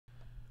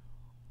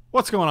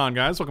What's going on,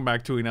 guys? Welcome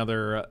back to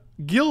another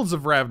Guilds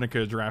of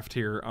Ravnica draft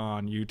here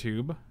on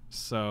YouTube.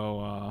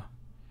 So,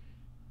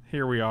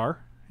 here we are.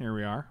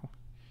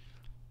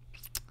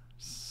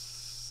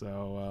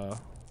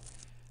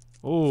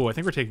 Oh, I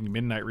think we're taking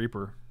Midnight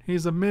Reaper.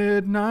 He's a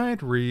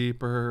Midnight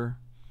Reaper.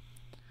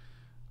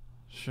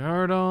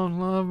 Sure don't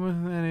love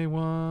with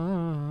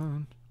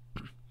anyone.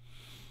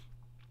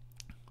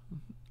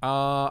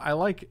 I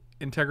like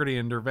Integrity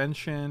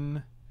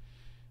Intervention.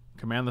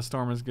 Command the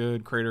Storm is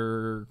good.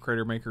 Crater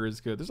Maker is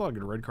good. There's a lot of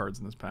good red cards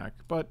in this pack,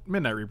 but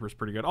Midnight Reaper is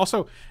pretty good.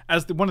 Also,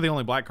 as one of the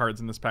only black cards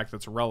in this pack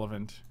that's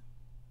relevant,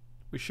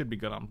 we should be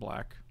good on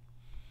black.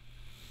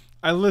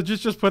 I legit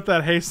just put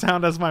that "hey"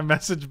 sound as my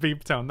message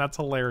beep tone. That's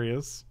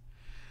hilarious.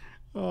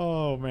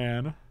 Oh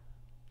man.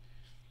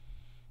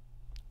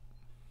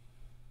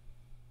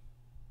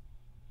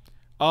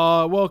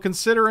 Well,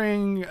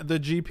 considering the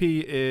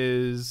GP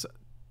is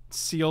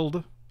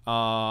sealed,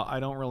 I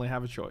don't really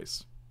have a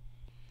choice.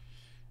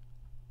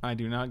 I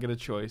do not get a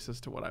choice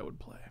as to what I would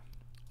play.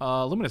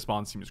 Luminous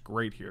Bond seems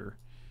great here.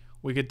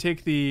 We could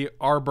take the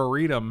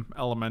Arboretum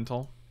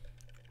Elemental.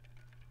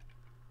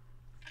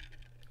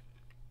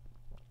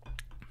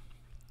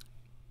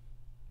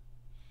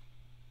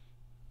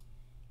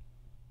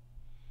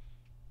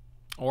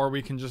 Or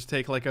we can just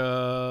take like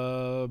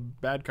a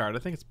bad card. I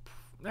think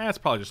it's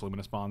probably just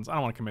Luminous Bonds. I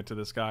don't want to commit to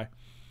this guy.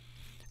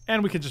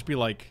 And we could just be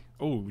like,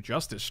 oh,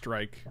 Justice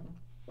Strike.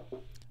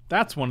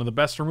 That's one of the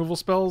best removal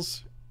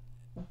spells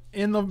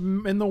in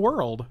the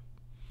world.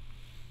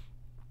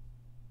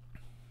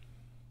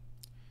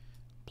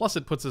 Plus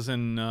it puts us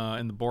in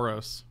the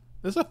Boros.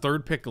 This is a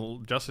third pick.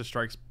 Justice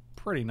Strike's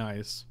pretty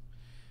nice.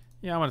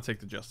 Yeah, I'm gonna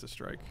take the Justice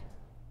Strike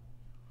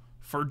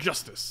for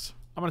justice.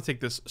 I'm gonna take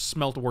this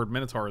Smeltward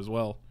Minotaur as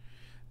well.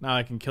 Now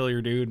I can kill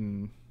your dude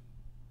and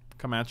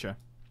come at you.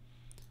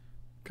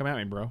 Come at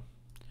me, bro.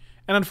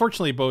 And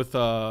unfortunately, both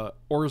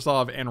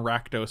Orzhov and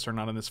Rakdos are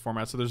not in this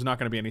format, so there's not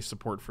going to be any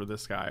support for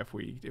this guy if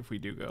we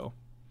do go.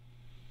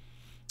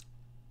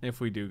 If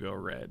we do go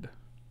red.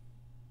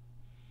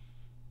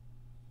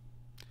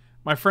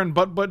 My friend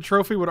Butt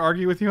Trophy would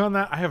argue with you on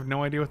that. I have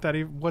no idea what that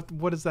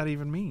what does that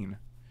even mean.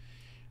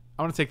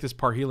 I want to take this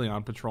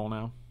Parhelion Patrol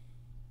now.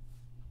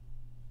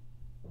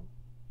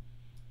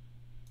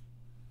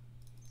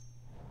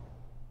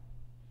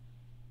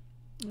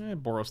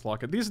 Boros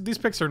Locket. These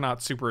picks are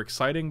not super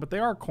exciting, but they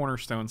are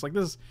cornerstones. Like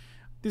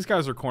these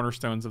guys are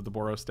cornerstones of the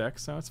Boros deck,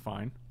 so it's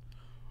fine.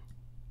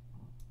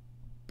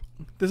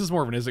 This is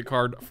more of an Izzet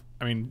card.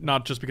 I mean,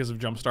 not just because of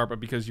Jumpstart, but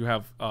because you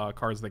have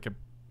cards that get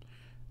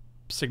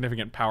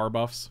significant power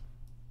buffs.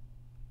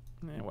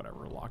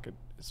 Whatever. Locket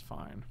is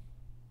fine.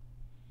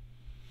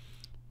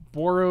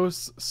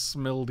 Boros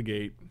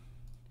Smildgate.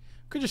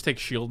 Could just take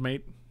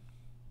Shieldmate.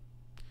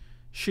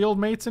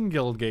 Shieldmates and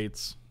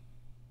Guildgates.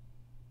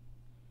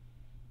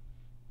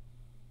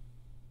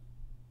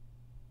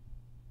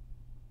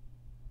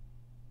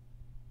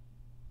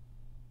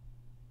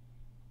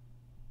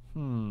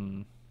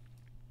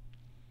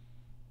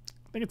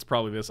 I think it's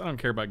probably this. I don't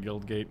care about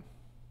Guildgate.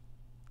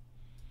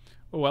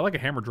 Oh, I like a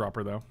Hammer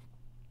Dropper, though.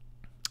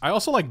 I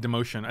also like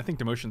Demotion. I think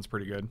Demotion's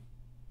pretty good.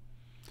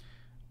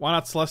 Why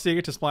not Celestia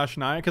get to splash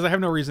Naya? Because I have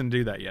no reason to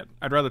do that yet.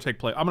 I'd rather take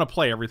play. I'm going to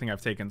play everything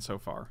I've taken so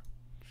far.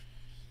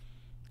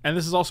 And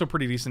this is also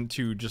pretty decent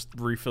to just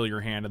refill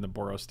your hand in the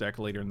Boros deck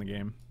later in the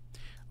game.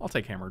 I'll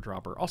take Hammer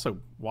Dropper. Also,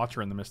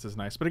 Watcher in the Mist is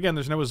nice. But again,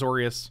 there's no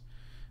Azorius.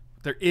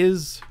 There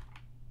is...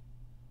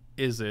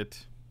 Is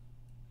it?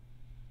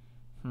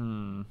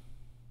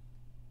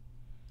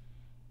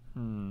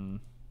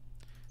 I'm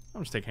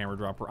just take Hammer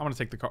Dropper. I'm gonna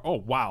take the car. Oh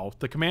wow,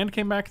 the Command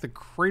came back. The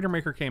Crater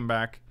Maker came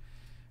back.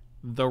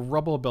 The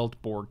Rubble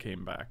Belt Board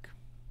came back.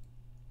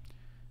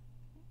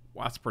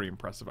 Wow, that's pretty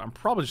impressive. I'm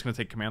probably just gonna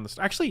take Command the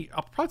Storm. Actually,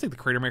 I'll probably take the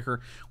Crater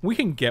Maker. We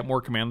can get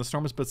more Command the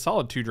Storms, but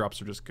solid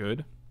 2-drops are just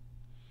good.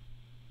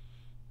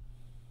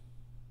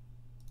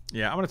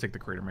 Yeah, I'm gonna take the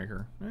Crater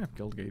Maker.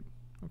 Guildgate.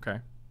 Okay.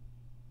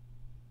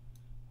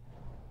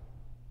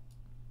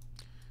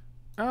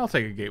 I'll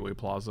take a Gateway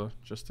Plaza,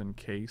 just in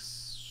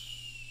case.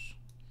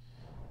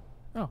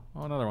 Oh,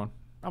 another one.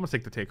 I'm going to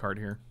take the take card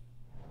here.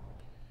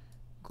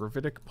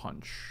 Gravitic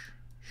Punch.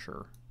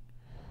 Sure.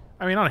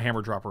 I mean, on a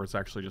Hammer Dropper, it's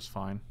actually just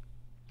fine.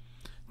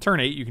 Turn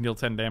 8, you can deal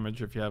 10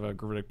 damage if you have a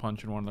Gravitic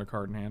Punch and one other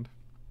card in hand.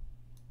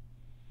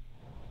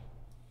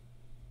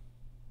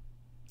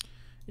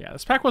 Yeah,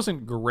 this pack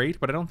wasn't great,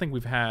 but I don't think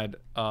we've had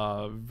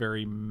I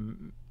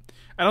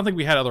don't think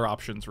we had other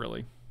options,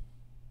 really.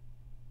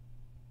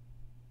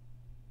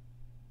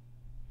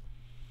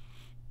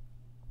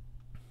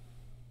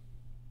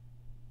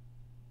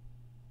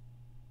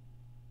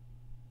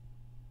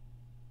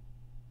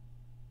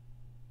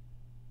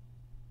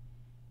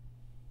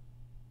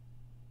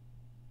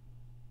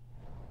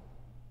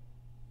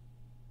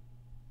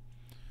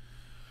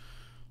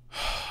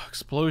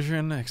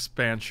 Explosion,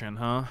 Expansion,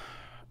 huh?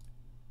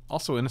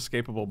 Also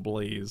Inescapable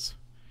Blaze.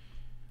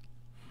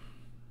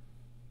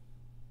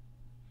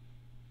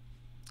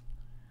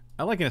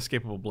 I like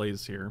Inescapable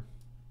Blaze here.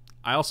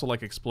 I also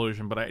like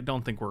Explosion, but I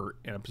don't think we're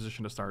in a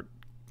position to start...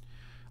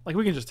 Like,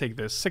 we can just take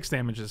this. 6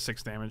 damage is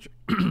 6 damage.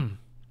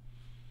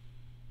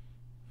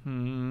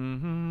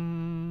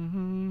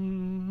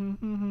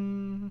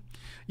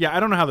 Yeah, I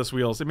don't know how this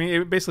wheels. I mean,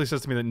 it basically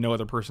says to me that no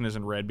other person is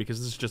in red because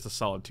this is just a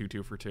solid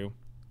 2/2 for 2.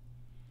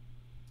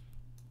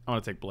 I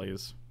want to take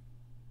Blaze.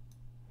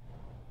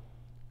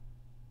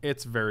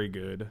 It's very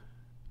good.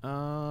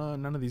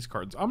 None of these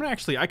cards. I'm gonna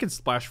actually, I could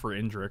splash for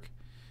Indrik.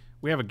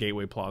 We have a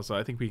Gateway Plaza.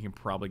 I think we can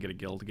probably get a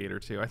Guild Gate or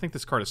two. I think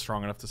this card is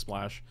strong enough to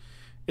splash.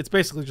 It's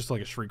basically just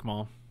like a Shriek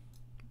Maw.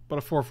 But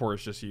a 4/4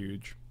 is just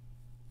huge.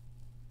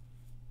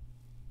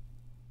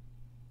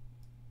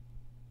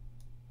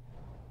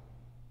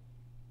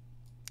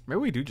 Maybe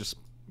we do just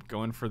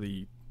go in for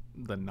the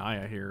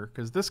Naya here,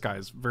 because this guy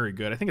is very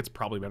good. I think it's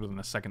probably better than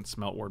a second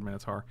Smelt Ward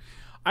Minotaur.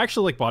 I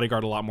actually like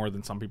Bodyguard a lot more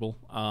than some people.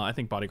 I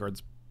think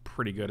Bodyguard's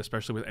pretty good,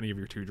 especially with any of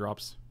your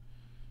 2-drops.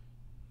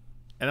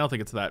 And I don't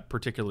think it's that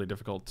particularly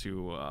difficult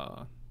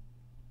to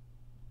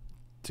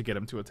get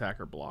him to attack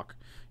or block.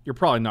 You're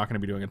probably not going to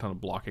be doing a ton of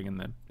blocking in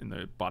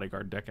the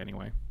Bodyguard deck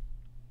anyway.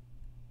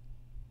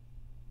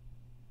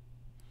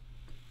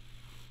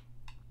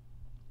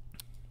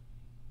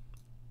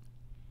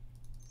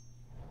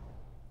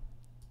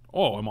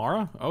 Oh,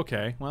 Amara?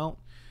 Okay, well,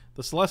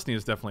 the Celestia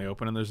is definitely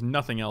open, and there's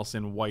nothing else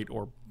in white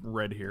or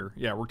red here.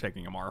 Yeah, we're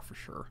taking Amara for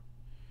sure.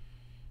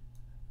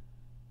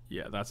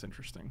 Yeah, that's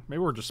interesting. Maybe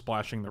we're just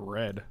splashing the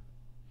red.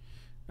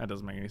 That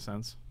doesn't make any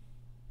sense.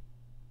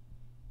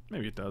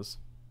 Maybe it does.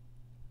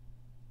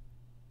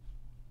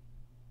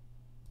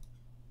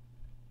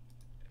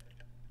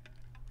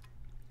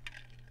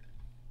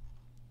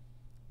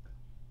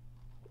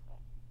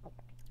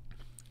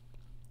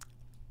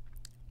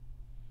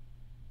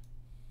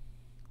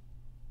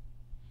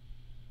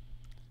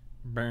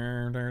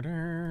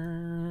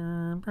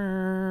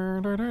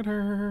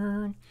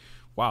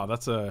 Wow,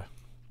 that's an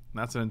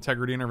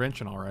integrity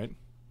intervention, all right.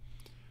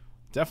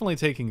 Definitely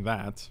taking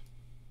that.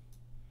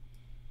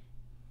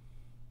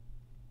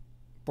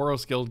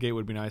 Boros Guildgate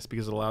would be nice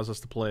because it allows us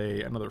to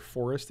play another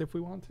Forest if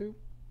we want to.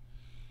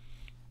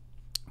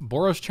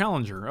 Boros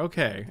Challenger,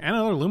 okay. And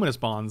another Luminous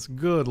Bonds,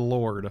 good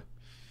lord.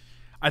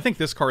 I think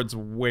this card's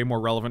way more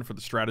relevant for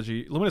the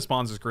strategy. Luminous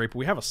Bonds is great, but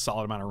we have a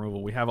solid amount of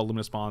removal. We have a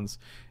Luminous Bonds,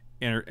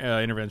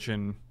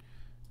 Intervention,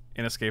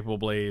 Inescapable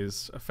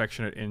Blaze,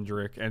 Affectionate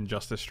Indrik, and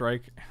Justice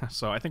Strike.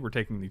 So I think we're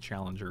taking the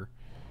Challenger.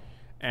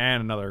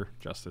 And another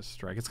Justice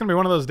Strike. It's going to be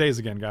one of those days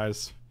again,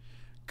 guys.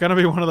 Going to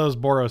be one of those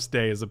Boros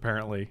days,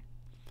 apparently.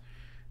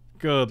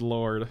 Good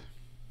lord.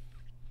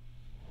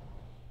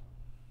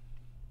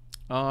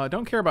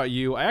 Don't care about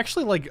you. I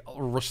actually like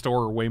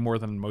Restore way more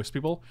than most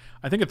people.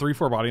 I think a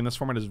 3/4 body in this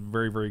format is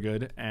very, very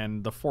good,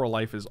 and the 4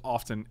 life is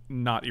often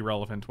not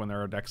irrelevant when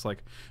there are decks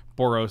like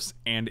Boros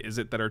and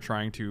Izzet that are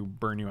trying to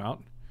burn you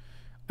out.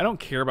 I don't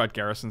care about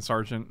Garrison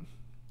Sergeant,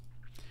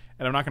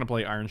 and I'm not going to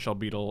play Iron Shell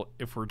Beetle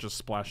if we're just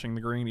splashing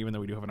the green, even though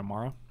we do have an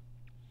Amara.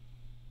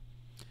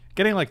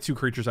 Getting like 2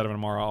 creatures out of an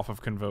Amara off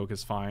of Convoke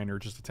is fine, or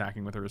just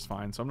attacking with her is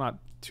fine, so I'm not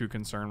too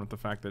concerned with the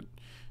fact that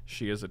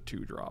she is a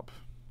 2-drop.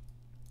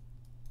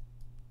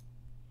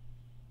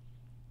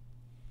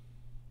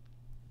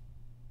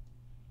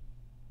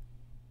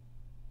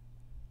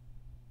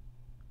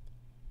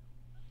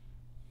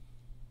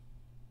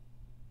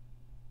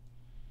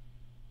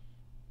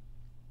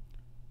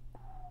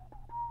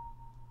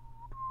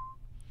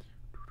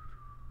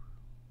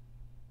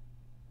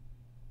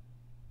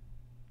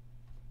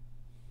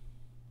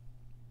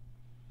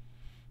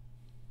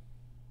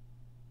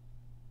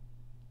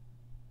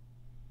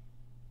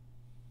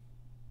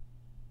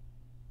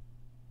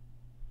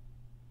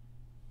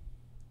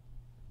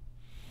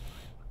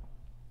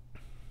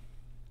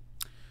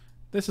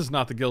 This is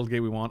not the guild gate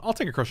we want. I'll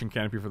take a Crushing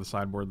Canopy for the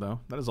sideboard, though.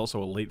 That is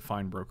also a late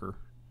Fine Broker.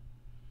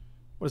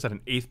 What is that,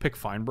 an 8th pick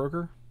Fine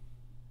Broker?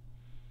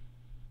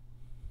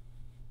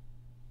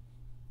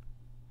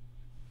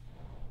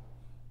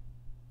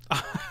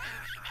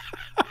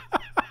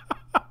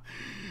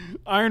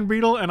 Iron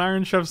Beetle and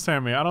Iron Chef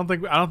Sammy. I don't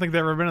think they've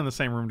ever been in the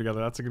same room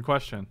together. That's a good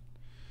question.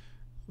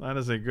 That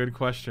is a good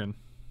question.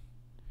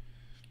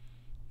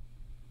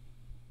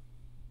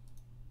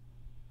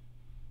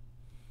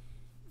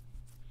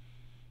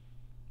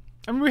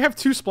 I mean, we have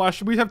 2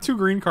 splash. We have 2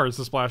 green cards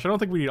to splash. I don't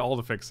think we need all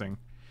the fixing.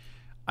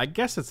 I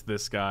guess it's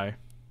this guy.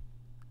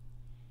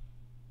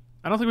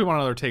 I don't think we want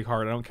another Take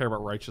Heart. I don't care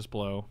about Righteous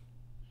Blow.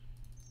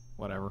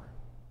 Whatever.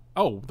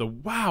 Oh,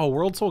 wow,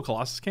 World Soul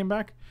Colossus came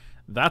back?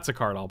 That's a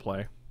card I'll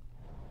play.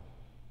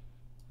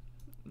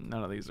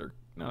 None of these are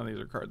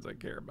cards I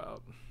care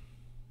about.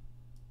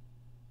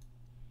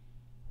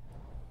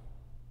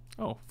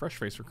 Oh, Fresh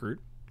Face Recruit.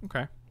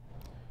 Okay.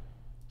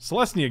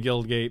 Celestia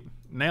Guildgate.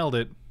 Nailed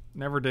it.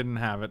 Never didn't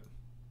have it.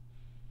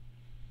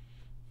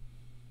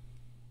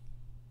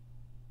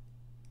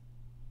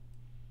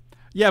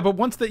 Yeah, but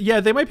once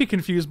they might be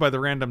confused by the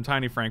random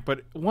Tiny Frank, but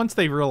once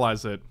they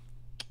realize it,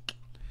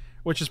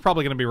 which is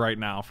probably going to be right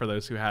now for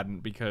those who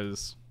hadn't,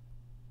 because,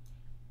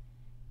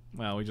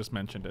 well, we just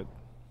mentioned it.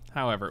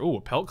 However, ooh,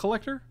 a Pelt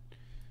Collector?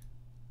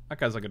 That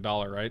guy's like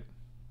 $1, right?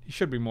 He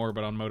should be more,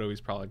 but on Moto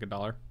he's probably like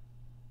 $1.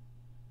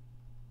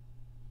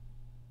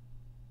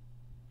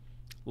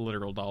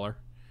 Literal dollar.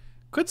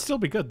 Could still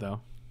be good,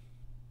 though.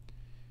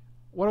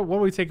 What do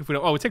we take if we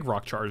don't... Oh, we take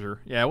Rock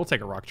Charger. Yeah, we'll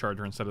take a Rock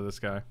Charger instead of this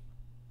guy.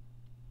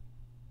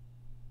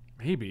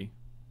 Maybe.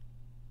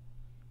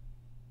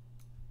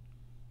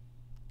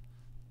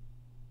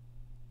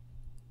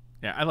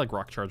 Yeah, I like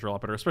Rock Charger a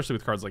lot better, especially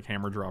with cards like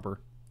Hammer Dropper.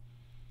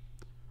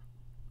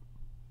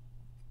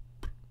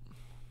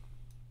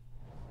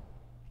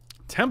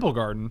 Temple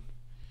Garden.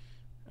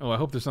 Oh, I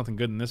hope there's nothing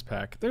good in this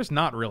pack. There's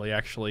not really,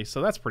 actually,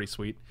 so that's pretty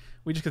sweet.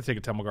 We just could take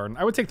a Temple Garden.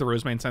 I would take the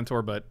Rosemane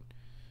Centaur, but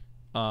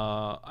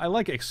I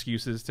like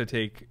excuses to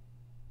take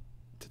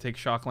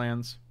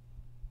Shocklands.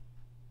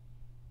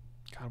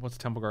 God, what's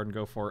Temple Garden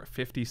go for?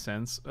 50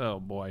 cents? Oh,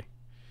 boy.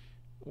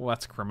 Well,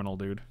 that's criminal,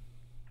 dude.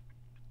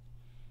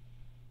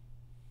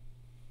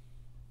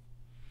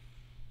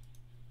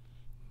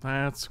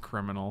 That's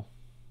criminal.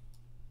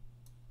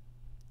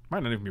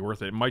 Might not even be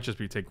worth it. It might just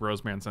be take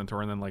Rosemane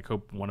Centaur and then like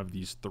hope one of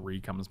these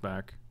three comes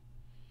back.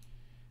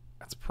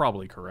 That's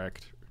probably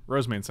correct.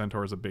 Rosemane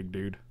Centaur is a big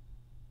dude.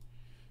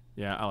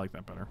 Yeah, I like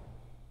that better.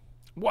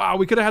 Wow,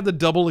 we could have had the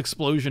double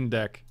explosion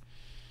deck.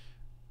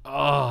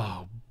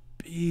 Oh,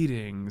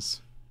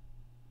 beatings.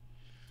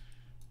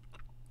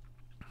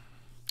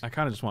 I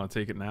kind of just want to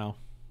take it now.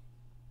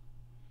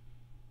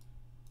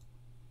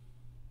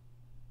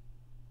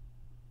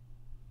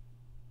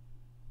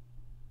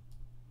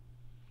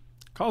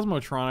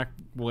 Cosmotronic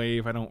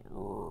Wave, I don't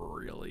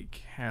really...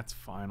 That's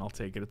fine, I'll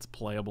take it. It's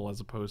playable as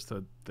opposed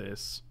to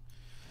this.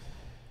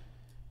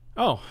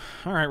 Oh,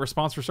 alright,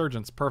 Response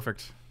Resurgence.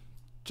 Perfect.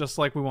 Just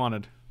like we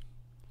wanted.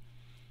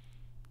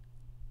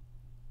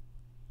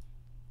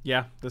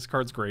 Yeah, this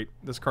card's great.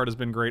 This card has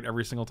been great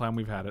every single time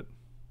we've had it.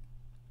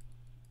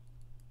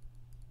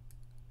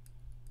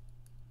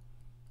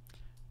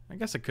 I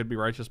guess it could be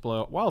Righteous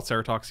Blow. Wild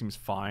Ceratox seems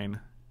fine.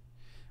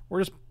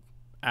 We're just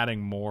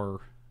adding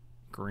more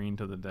green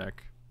to the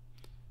deck.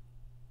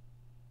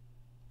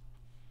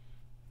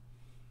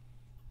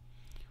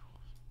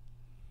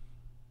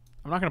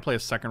 I'm not going to play a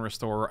second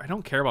Restorer. I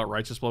don't care about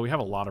Righteous Blow. We have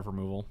a lot of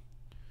removal.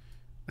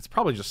 It's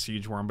probably just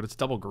Siege Worm, but it's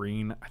double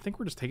green. I think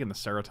we're just taking the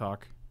Ceratox.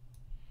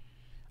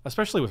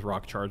 Especially with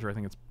Rock Charger, I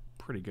think it's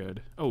pretty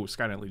good. Oh,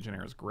 Skynet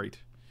Legionnaire is great.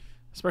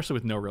 Especially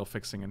with no real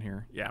fixing in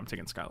here. Yeah, I'm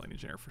taking Skynet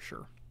Legionnaire for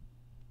sure.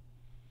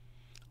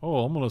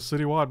 Oh, I'm on a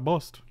citywide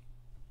bust.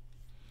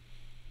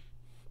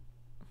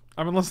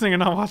 I've been listening and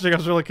not watching. I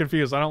was really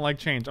confused. I don't like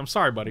change. I'm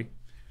sorry, buddy.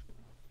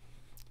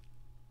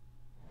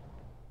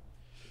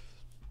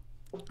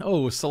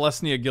 Oh,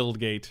 Celestia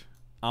Guildgate.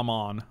 I'm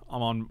on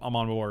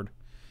board.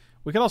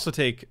 We could also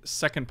take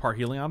second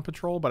Parhelion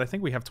Patrol, but I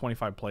think we have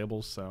 25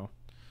 playables, so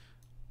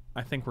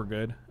I think we're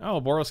good.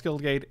 Oh, Boros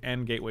Guildgate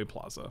and Gateway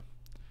Plaza.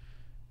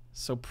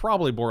 So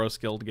probably Boros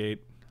Guildgate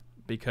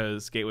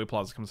because Gateway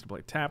Plaza comes to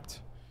play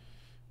tapped.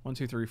 1,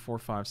 2, 3, 4,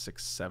 5,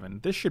 6, 7.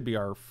 This should be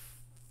our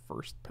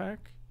first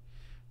pack.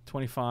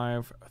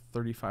 25,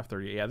 35,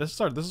 38. Yeah, this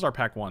is our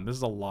pack 1. This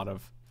is a lot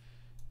of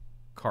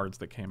cards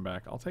that came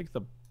back. I'll take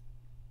the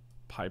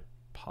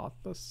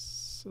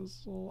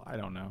Hypothesis. I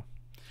don't know.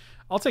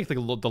 I'll take the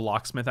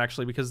Locksmith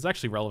actually because it's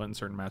actually relevant in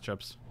certain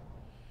matchups.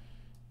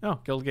 Oh,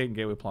 Guildgate and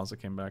Gateway Plaza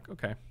came back.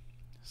 Okay.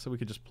 So we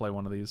could just play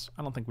one of these.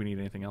 I don't think we need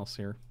anything else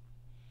here.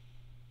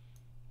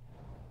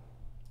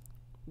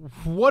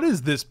 What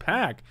is this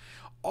pack?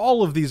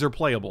 All of these are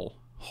playable.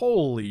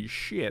 Holy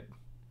shit.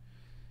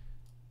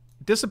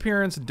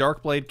 Disappearance,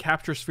 Darkblade,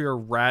 Capture Sphere,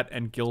 Rat,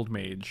 and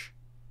Guildmage.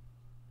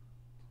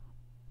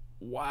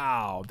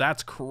 Wow,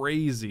 that's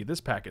crazy.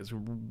 This pack is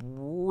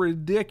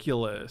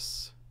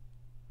ridiculous.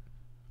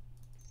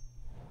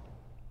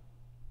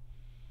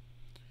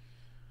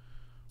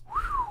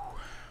 Whew.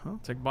 I'll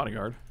take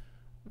Bodyguard.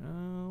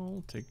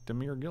 I'll take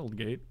Dimir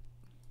Guildgate.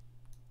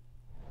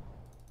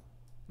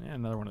 And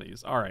another one of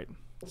these. Alright,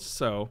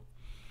 so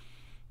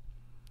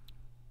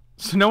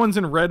no one's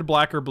in red,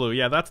 black, or blue.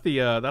 Yeah, that's the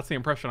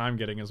impression I'm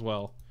getting as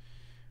well.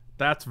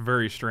 That's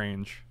very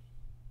strange.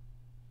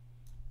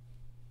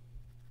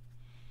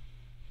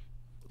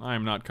 I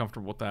am not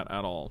comfortable with that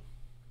at all.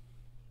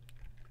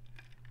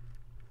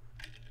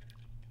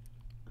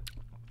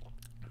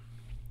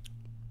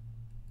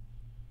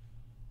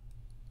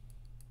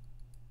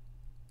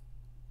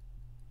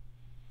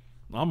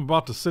 I'm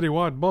about to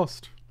citywide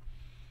bust.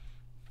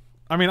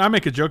 I mean, I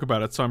make a joke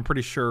about it, so I'm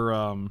pretty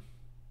sure...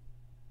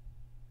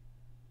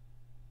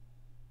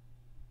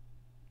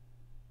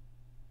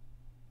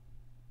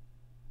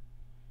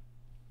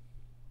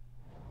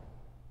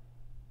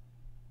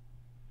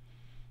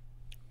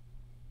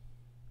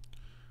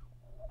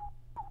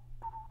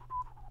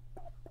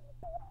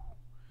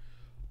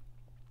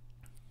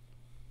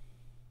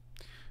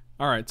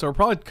 Alright, so we're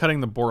probably cutting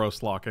the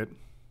Boros Locket.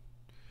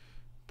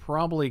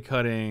 Probably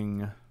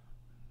cutting...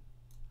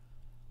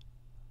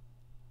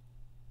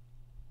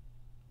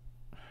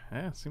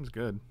 Yeah, seems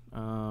good.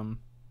 Probably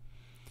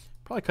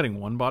cutting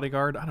one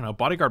Bodyguard. I don't know.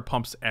 Bodyguard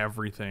pumps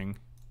everything.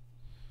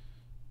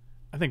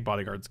 I think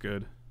Bodyguard's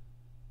good.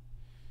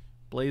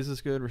 Blaze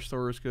is good.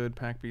 Restorer is good.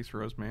 Pack Beast,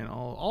 Roseman.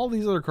 All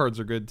these other cards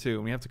are good too.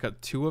 And we have to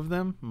cut 2 of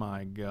them?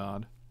 My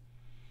god.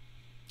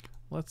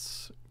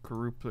 Let's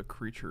group the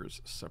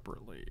creatures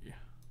separately.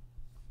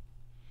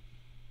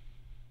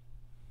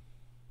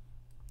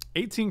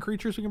 18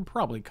 creatures, we can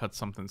probably cut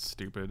something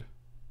stupid.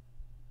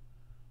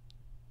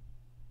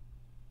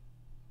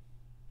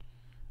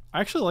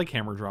 I actually like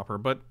Hammer Dropper,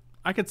 but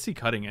I could see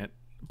cutting it.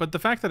 But the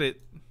fact that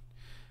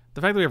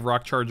we have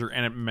Rock Charger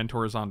and it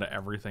mentors onto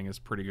everything is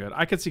pretty good.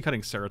 I could see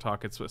cutting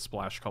Ceratok. It's with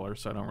splash color,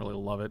 so I don't really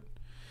love it.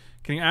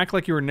 Can you act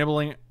like you were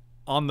nibbling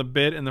on the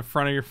bit in the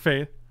front of your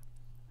face?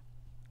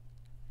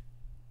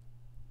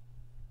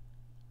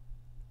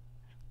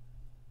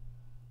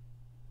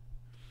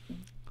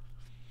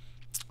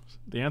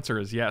 The answer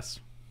is yes.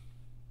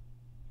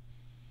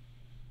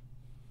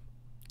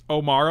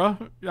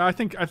 Omara? Yeah, I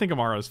think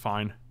Omara is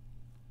fine.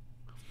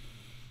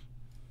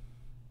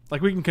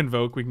 Like, we can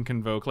convoke.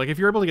 Like, if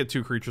you're able to get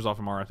 2 creatures off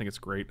Omara, I think it's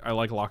great. I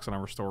like Loxodon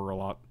Restorer a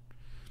lot.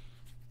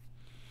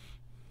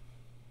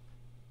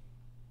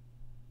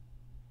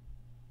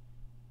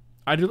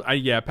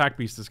 Yeah, Pack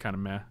Beast is kind of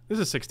meh. This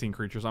is 16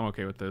 creatures. I'm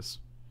okay with this.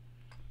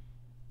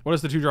 What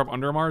is the 2-drop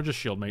under Omara? Just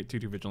Shieldmate,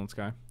 2/2 Vigilance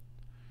guy.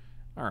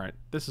 Alright,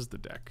 this is the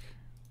deck.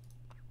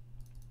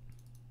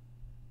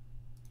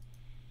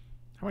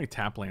 How many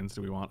tap lands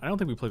do we want? I don't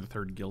think we play the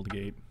 3rd Guild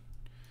Gate.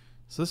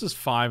 So this is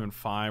 5 and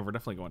 5. We're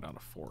definitely going down to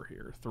 4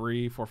 here.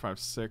 3, 4, 5,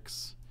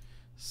 6,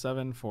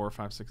 7, 4,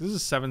 5, 6. This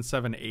is 7,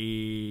 7,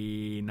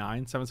 8,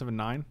 9. 7, 7,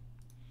 9.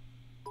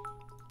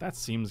 That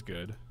seems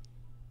good.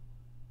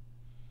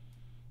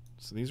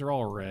 So these are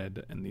all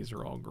red and these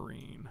are all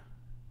green.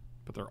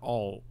 But they're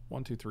all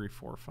 1, 2, 3,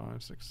 4,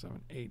 5, 6,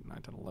 7, 8,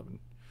 9, 10, 11.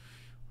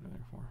 1, 2,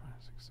 3, 4,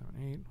 5, 6, 7,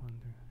 8. 1, 2.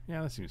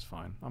 Yeah, that seems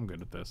fine. I'm good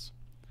with this.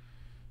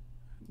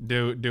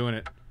 Doing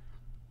it.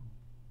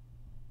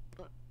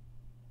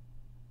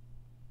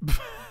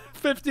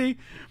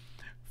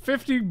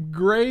 50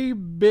 gray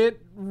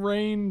bit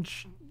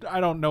range. I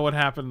don't know what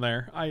happened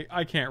there.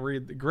 I can't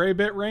read the gray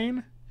bit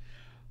rain.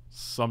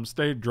 Some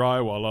stay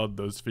dry while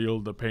others feel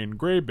the pain.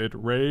 Gray bit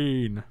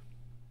rain.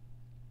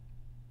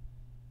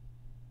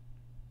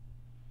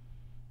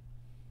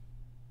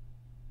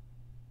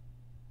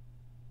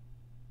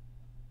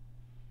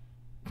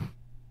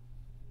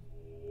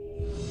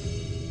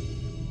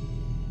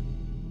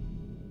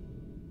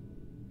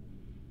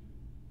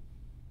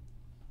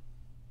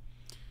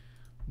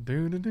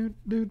 Do do do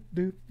do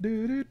do do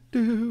do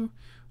do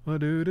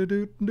do do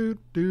do do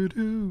do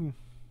do.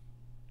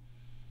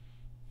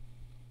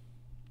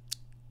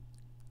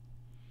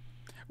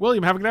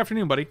 William, have a good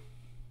afternoon, buddy.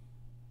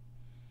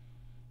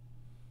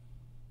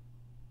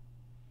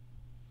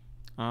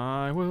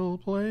 I will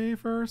play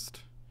first.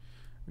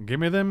 Give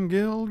me them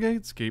guild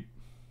gates. Keep.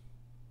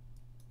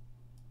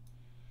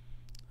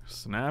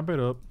 Snap it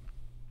up.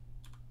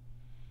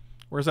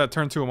 Where's that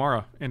turn 2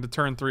 Amara? Into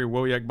turn 3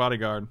 Woyak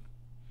Bodyguard.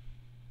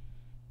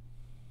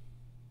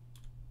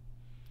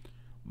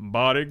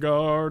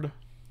 Bodyguard.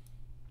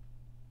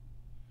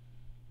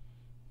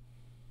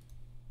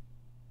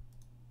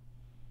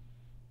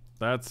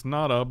 That's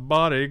not a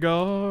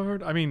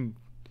bodyguard. I mean,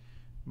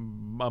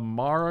 a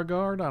Mara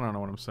guard? I don't know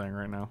what I'm saying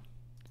right now.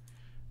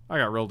 I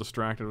got real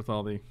distracted with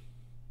all the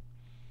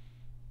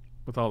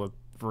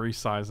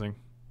resizing.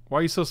 Why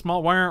are you so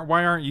small? Why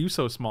aren't you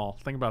so small?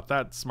 Think about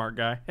that, smart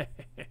guy.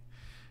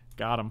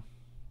 Got him.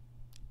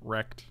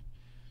 Wrecked.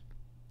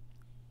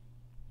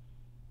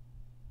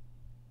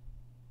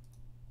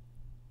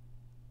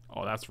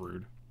 Oh, that's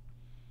rude.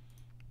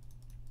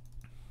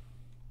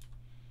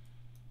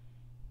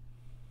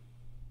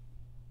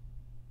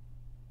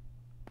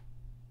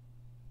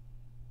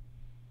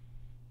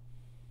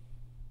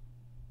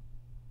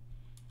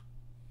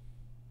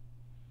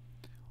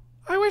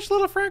 I wish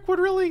Little Frank would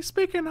really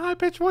speak in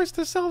high-pitched voice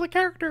to sell the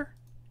character.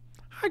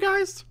 Hi,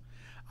 guys.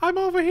 I'm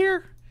over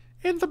here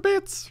in the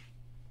bits.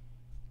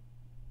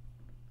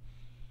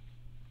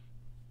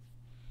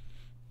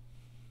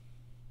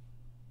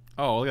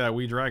 Oh, look at that.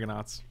 Wee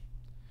Dragonauts.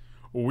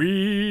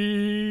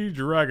 Wee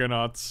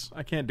Dragonauts.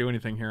 I can't do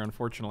anything here,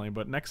 unfortunately,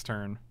 but next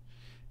turn,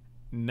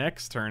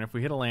 if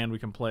we hit a land, we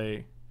can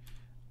play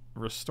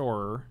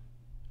Restorer.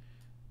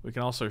 We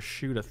can also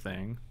shoot a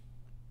thing.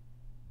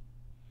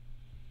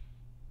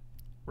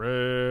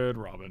 Red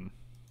Robin.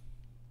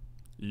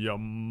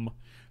 Yum.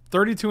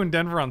 32 in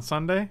Denver on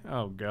Sunday?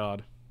 Oh,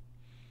 God.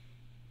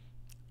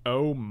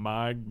 Oh,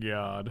 my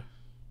God.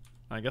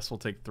 I guess we'll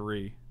take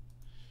 3.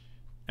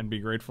 And be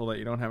grateful that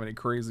you don't have any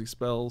crazy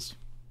spells.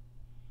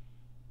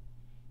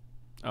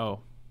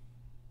 Oh.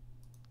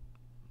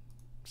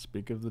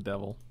 Speak of the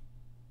devil.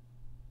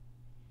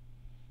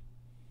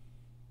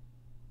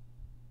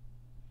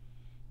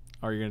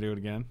 Are you going to do it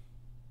again?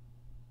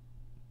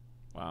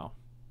 Wow.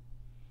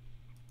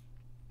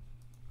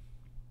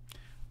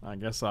 I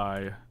guess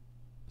I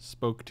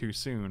spoke too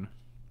soon,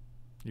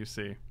 you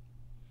see.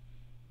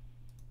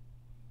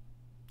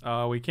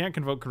 We can't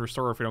convoke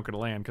Restorer if we don't get a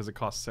land because it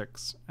costs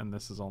 6, and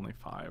this is only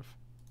 5.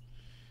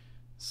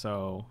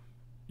 So,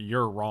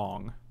 you're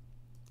wrong.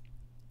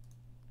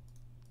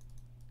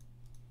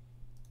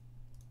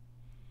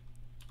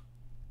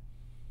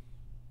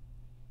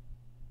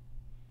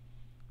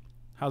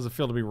 How's it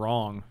feel to be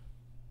wrong?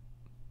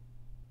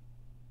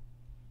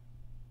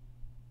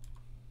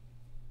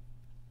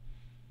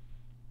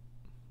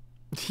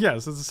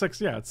 Yes, it's a 6.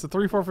 Yeah, it's a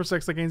 3/4 for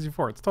 6 that gains you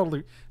 4. It's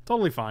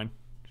totally fine.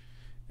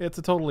 It's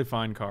a totally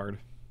fine card.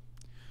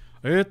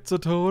 It's a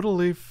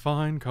totally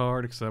fine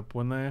card, except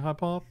when they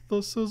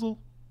hypothesizzle.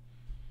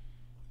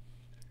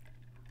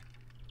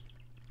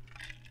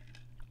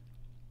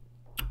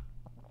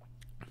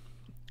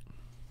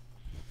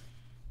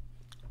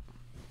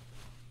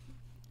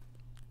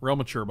 Real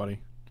mature, buddy.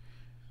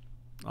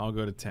 I'll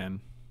go to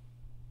 10.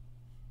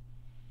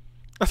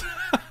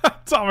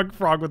 Atomic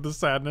Frog with the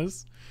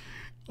sadness.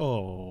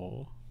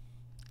 Oh.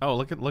 Oh,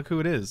 look who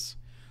it is.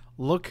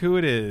 Look who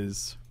it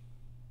is.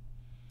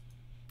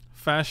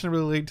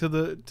 Fashionably late to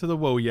the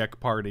Woyek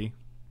party.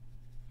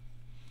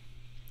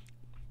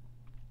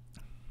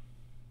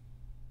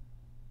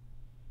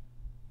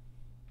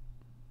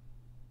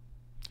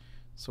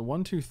 So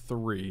 1, 2,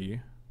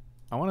 3.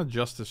 I want to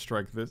Justice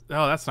Strike this.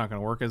 Oh, that's not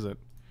going to work, is it?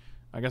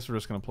 I guess we're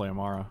just going to play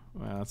Amara.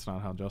 Well, that's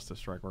not how Justice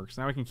Strike works.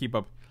 Now we can keep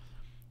up.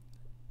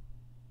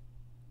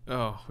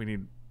 Oh, we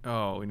need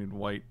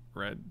white,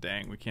 red.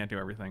 Dang, we can't do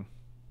everything.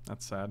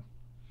 That's sad.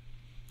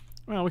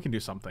 Well, we can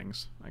do some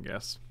things, I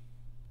guess.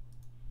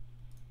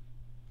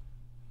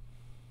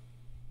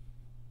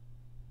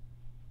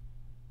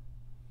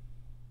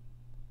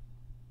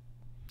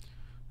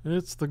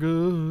 It's the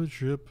good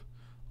ship,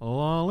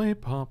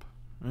 Lollipop.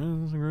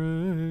 It's a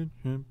great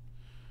ship,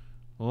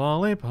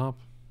 Lollipop.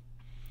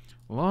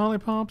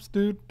 Lollipops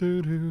do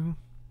do do,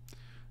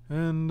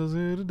 and does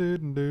it do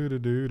do do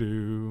do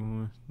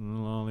do.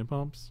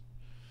 Lollipops,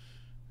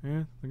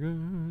 it's the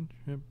good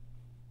ship.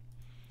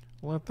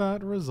 Let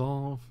that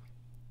resolve.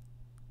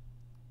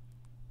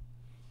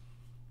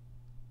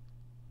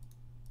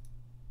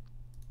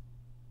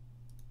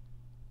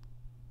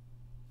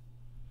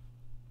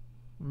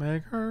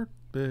 Make her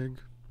big.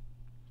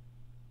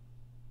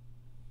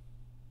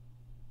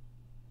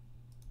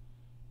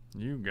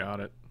 You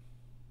got it.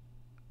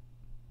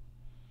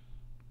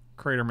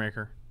 Crater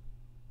Maker.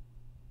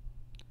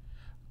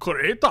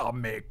 Crater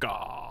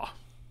Maker.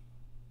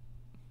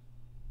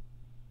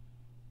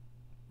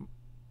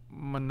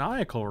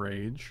 Maniacal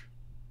Rage.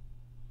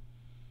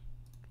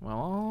 Well,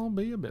 I'll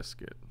be a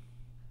biscuit.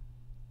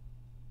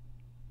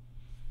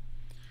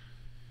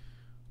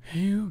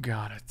 You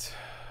got it.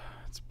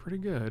 It's pretty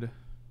good.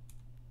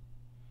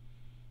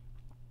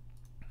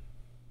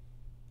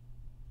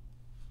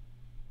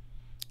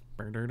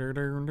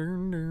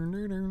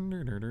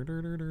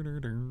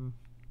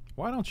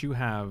 Why don't you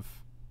have...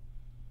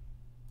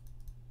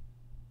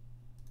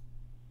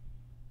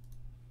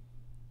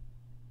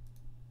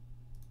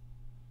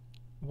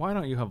 Why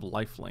don't you have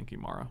lifelink,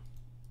 Imara?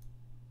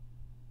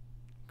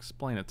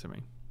 Explain it to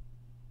me.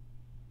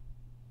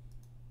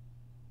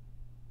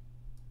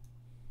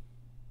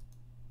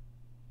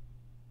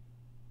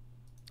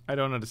 I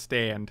don't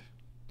understand.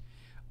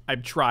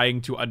 I'm trying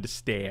to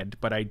understand,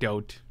 but I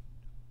don't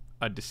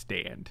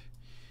understand.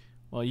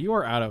 Well, you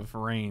are out of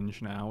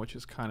range now, which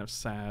is kind of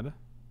sad.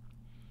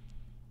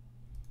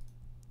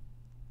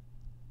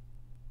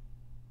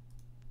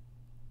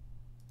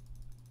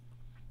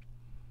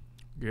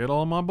 Get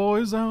all my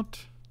boys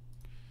out.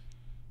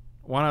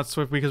 Why not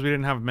Swift? Because we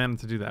didn't have men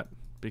to do that.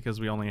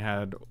 Because we only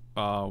had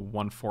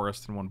 1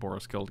 Forest and 1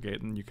 Boros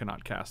Guildgate, and you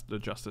cannot cast the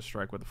Justice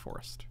Strike with a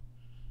Forest.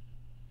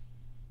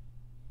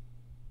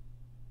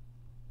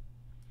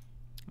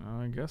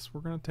 I guess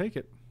we're going to take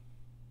it.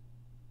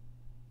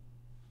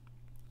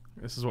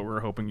 This is what we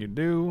were hoping you'd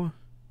do.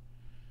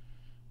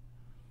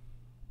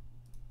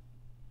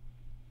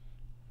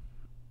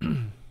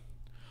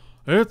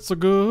 It's a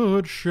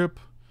good ship,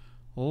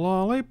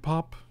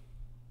 Lollipop.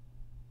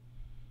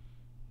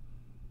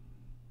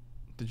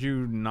 Did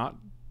you not?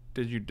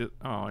 Did you do?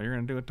 Oh, you're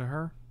gonna do it to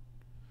her?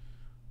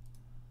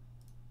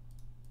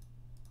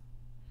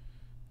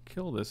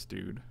 Kill this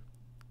dude.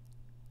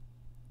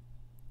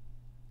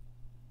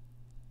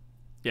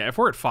 Yeah, if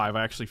we're at 5,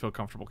 I actually feel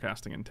comfortable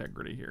casting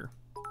Integrity here.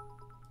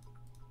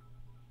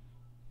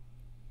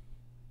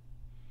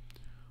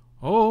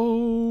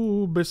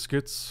 Oh,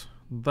 biscuits.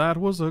 That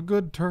was a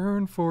good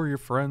turn for your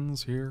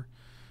friends here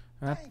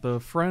at the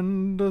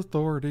Friend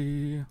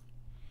Authority.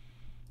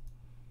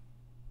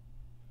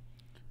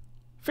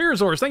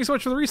 Fearzors, thank you so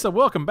much for the resub.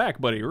 Welcome back,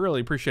 buddy.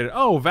 Really appreciate it.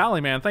 Oh, Valley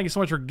Man, thank you so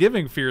much for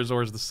giving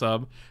Fearzors the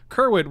sub.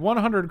 Kerwit,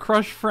 100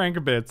 Crush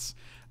Frank bits.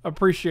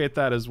 Appreciate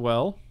that as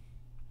well.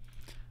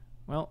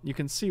 Well, you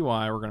can see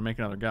why we're going to make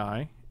another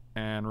guy,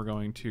 and we're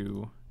going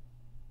to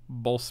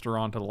bolster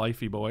onto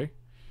Lifey Boy.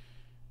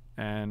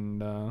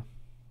 And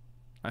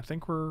I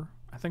think we're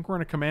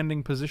in a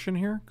commanding position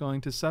here,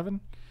 going to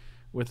 7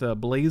 with a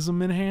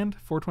Blazem in hand,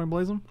 420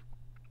 Blazem.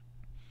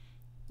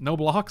 No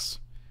blocks.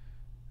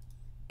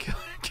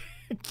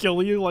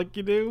 Kill you like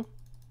you do.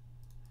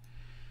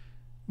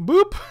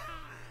 Boop.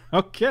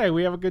 Okay,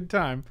 we have a good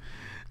time.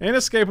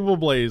 Inescapable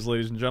Blaze,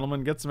 ladies and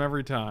gentlemen, gets them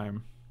every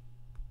time.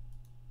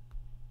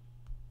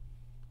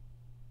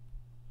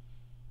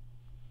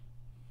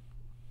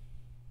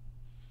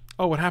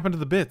 Oh, what happened to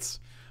the bits?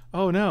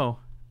 Oh no.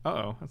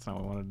 Uh-oh, that's not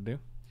what I wanted to do.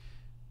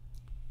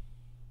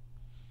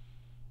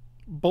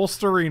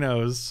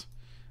 Bolsterinos.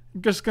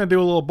 I'm just gonna do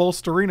a little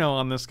Bolsterino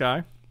on this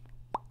guy.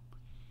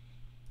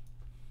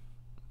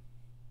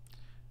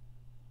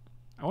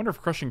 wonder if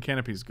Crushing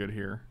Canopy's good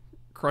here.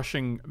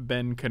 Crushing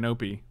Ben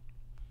Canopy.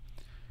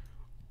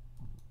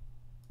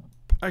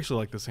 I actually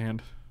like this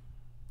hand.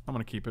 I'm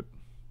going to keep it.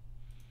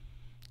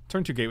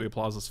 Turn 2 Gateway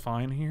Plaza's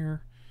fine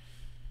here.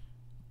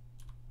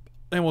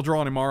 And we'll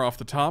draw an Imara off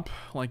the top,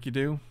 like you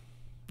do.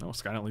 Oh,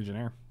 Skynet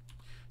Legionnaire.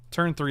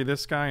 Turn 3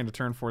 this guy, into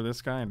turn 4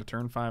 this guy, into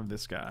turn 5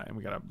 this guy. And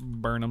we got a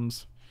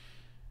Burnham's.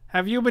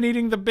 Have you been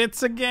eating the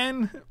bits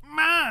again?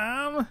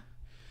 Mom!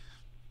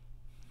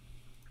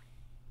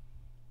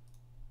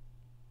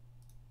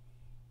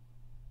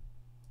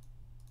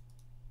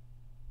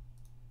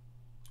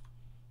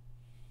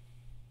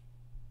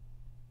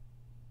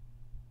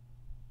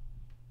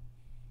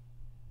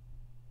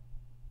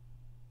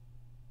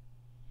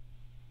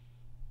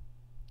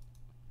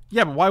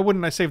 Yeah, but why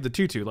wouldn't I save the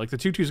 2-2? Like, the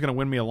 2-2 is going to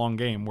win me a long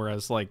game,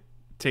 whereas, like,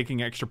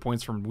 taking extra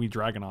points from Wee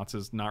Dragonauts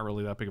is not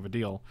really that big of a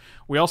deal.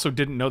 We also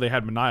didn't know they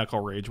had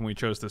Maniacal Rage when we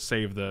chose to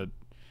save the...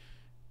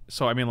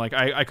 So, I mean, like,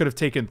 I could have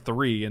taken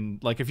 3,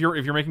 and, like, if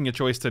you're making a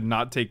choice to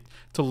not take...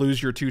 to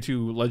lose your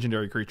 2-2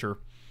 legendary creature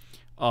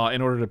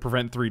in order to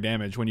prevent 3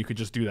 damage when you could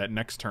just do that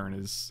next turn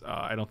is...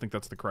 I don't think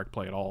that's the correct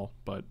play at all,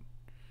 but...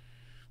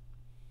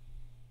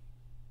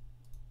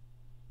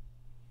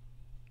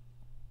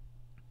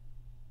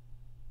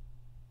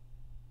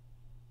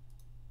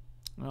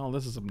 Well,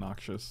 this is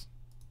obnoxious.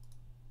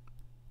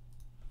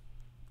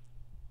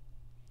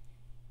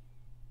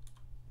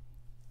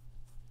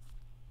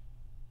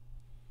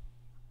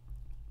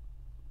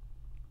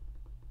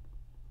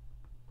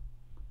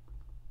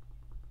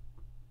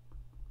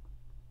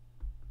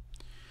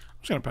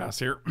 I'm just going to pass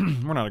here.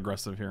 We're not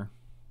aggressive here.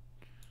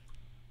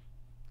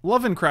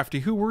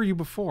 Lovencrafty, who were you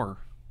before?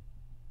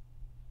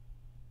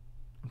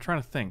 I'm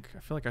trying to think. I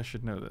feel like I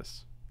should know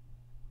this.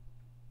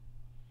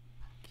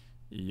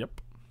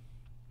 Yep.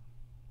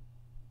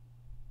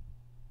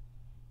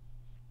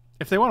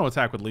 If they want to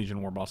attack with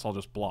Legion Warboss, I'll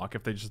just block.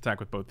 If they just attack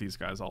with both these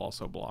guys, I'll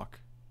also block.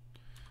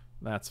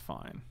 That's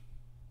fine.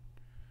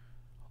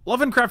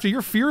 Lovencrafty,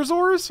 you're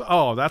Fearzors?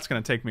 Oh, that's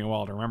going to take me a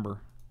while to remember.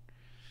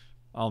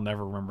 I'll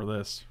never remember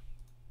this.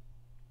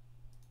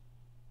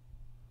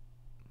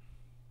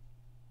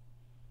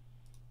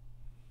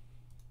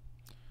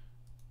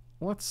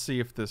 Let's see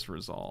if this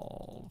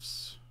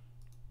resolves.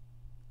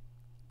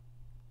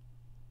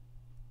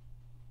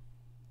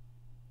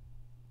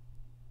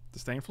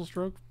 Disdainful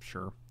Stroke?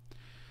 Sure.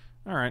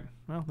 Alright,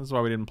 well, this is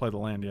why we didn't play the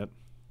land yet.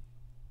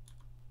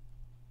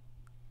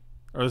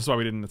 Or this is why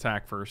we didn't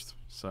attack first,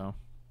 so.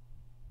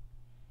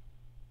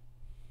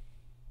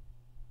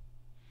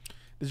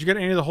 Did you get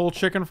any of the whole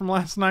chicken from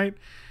last night?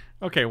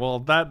 Okay, well,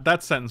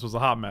 that sentence was a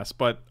hot mess,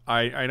 but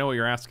I know what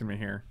you're asking me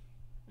here.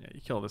 Yeah,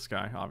 you kill this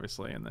guy,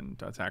 obviously, and then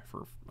attack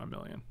for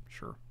 1,000,000.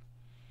 Sure.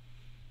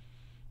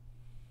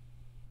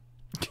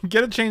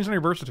 Get it changed on your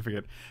birth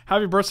certificate.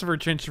 Have your birth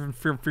certificate changed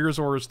from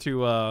Fearzors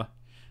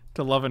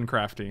to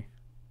Lovencrafty.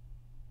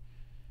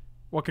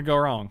 What could go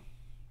wrong?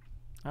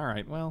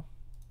 Alright, well.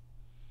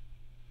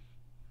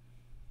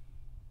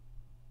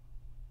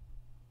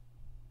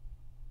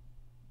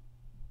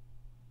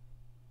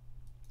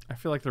 I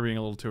feel like they're being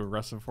a little too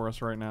aggressive for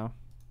us right now.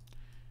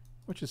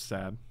 Which is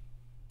sad.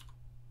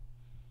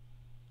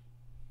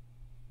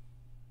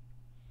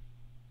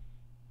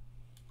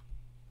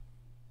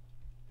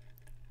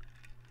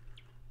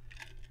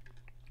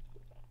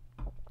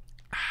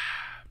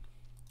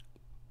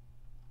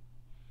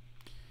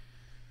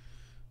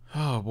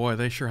 Oh boy,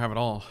 they sure have it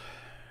all.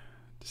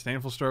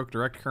 Disdainful Stroke,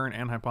 Direct Current,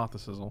 and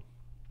Hypothesisal.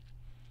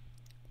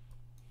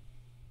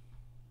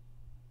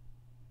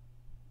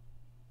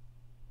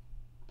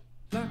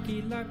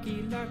 Lucky,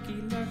 lucky,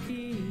 lucky,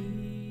 lucky.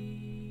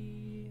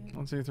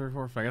 1, 2, 3,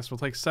 4, 5. I guess we'll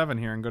take 7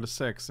 here and go to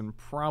 6 and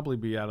probably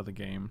be out of the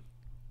game.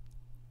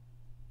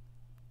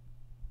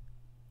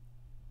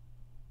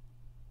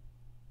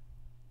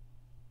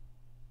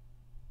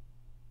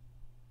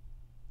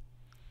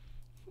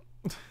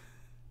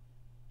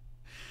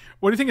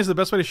 What do you think is the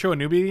best way to show a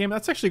newbie the game?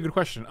 That's actually a good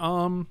question.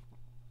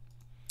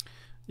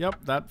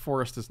 Yep, that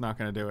forest is not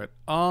going to do it.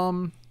 I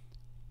don't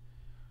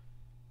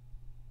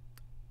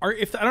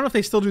know if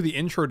they still do the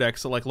intro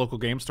decks at like local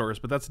game stores,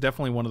 but that's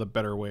definitely one of the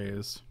better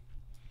ways.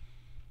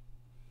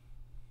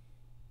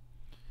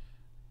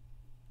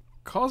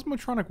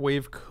 Cosmotronic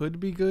Wave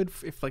could be good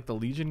if like the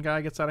Legion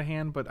guy gets out of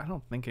hand, but I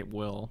don't think it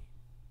will.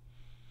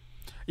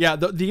 Yeah,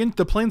 the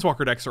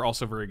Planeswalker decks are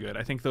also very good.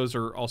 I think those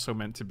are also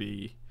meant to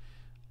be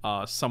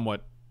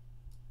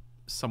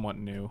somewhat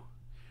new.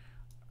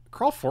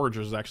 Crawl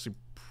Foragers is actually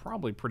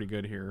probably pretty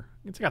good here.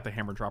 It's got the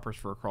Hammer Droppers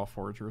for Crawl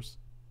Foragers.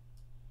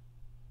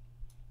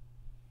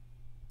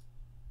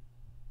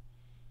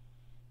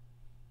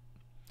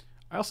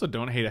 I also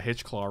don't hate a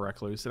Hitchclaw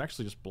Recluse. It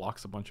actually just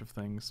blocks a bunch of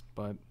things,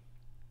 but...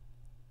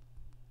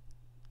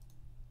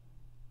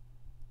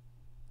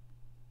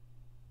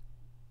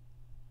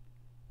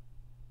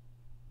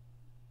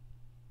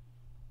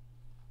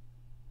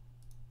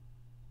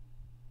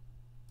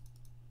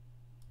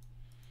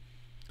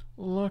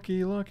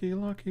 Lucky, lucky,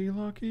 lucky,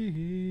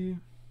 lucky.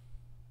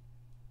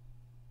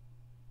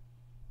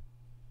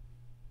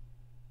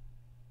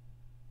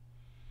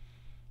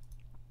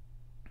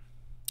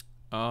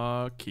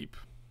 Keep.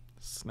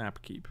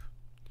 Snap keep.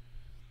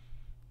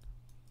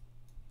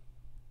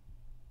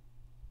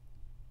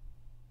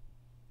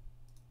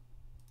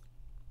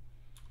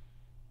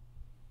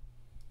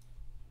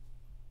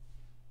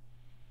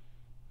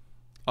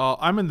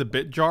 I'm in the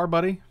bit jar,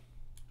 buddy.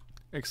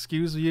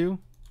 Excuse you.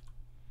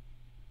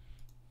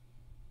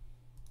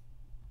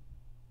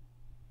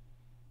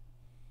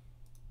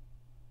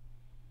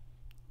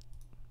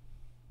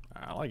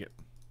 I like it.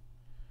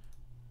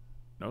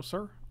 No,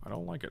 sir. I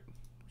don't like it. I'm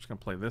just going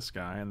to play this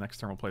guy, and next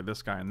turn we'll play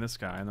this guy and this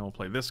guy, and then we'll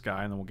play this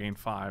guy, and then we'll gain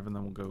 5, and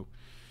then we'll go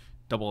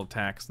double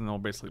attacks, and then we'll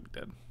basically be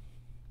dead.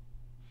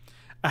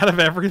 Out of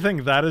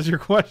everything, that is your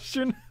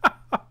question?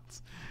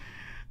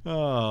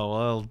 Oh,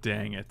 well,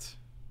 dang it.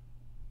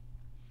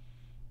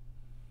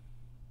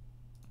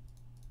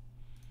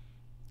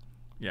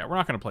 Yeah, we're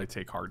not going to play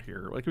take hard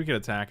here. Like, we could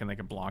attack and they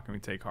can block and we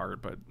take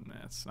hard, but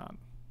that's not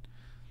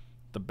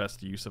the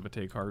best use of a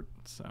take hard,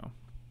 so.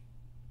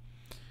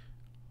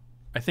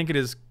 I think it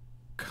is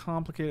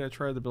complicated. I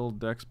tried to build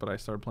decks, but I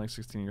started playing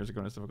 16 years ago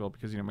and it's difficult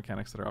because, you know,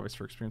 mechanics that are obvious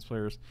for experienced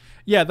players.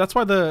 Yeah, that's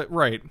why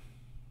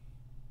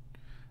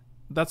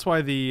that's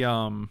why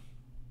the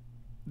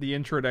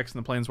intro decks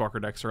and the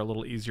Planeswalker decks are a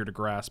little easier to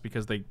grasp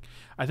because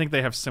I think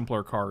they have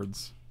simpler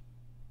cards.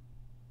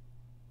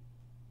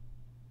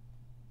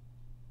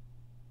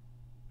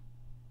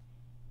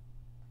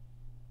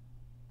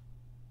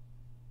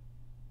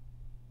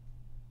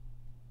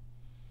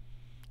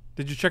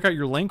 Did you check out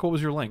your link? What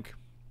was your link?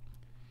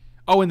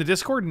 Oh, in the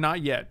Discord?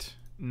 Not yet.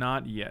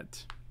 Not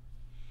yet.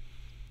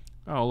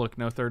 Oh, look,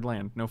 no third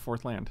land. No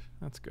fourth land.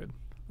 That's good.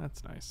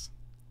 That's nice.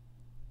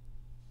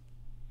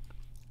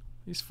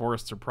 These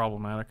forests are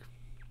problematic.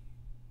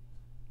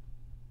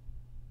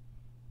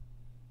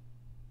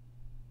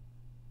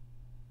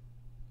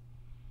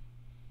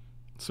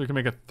 So we can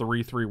make a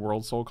 3/3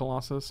 World Soul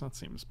Colossus? That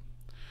seems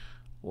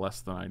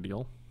less than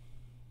ideal.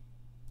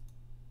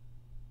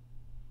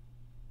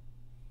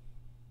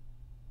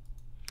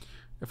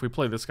 If we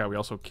play this guy, we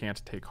also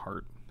can't take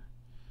heart.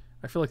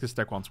 I feel like this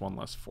deck wants one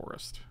less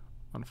forest,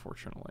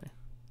 unfortunately.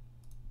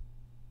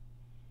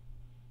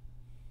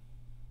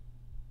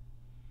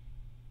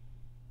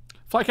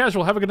 Fly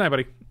casual, have a good night,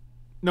 buddy.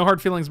 No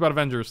hard feelings about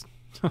Avengers.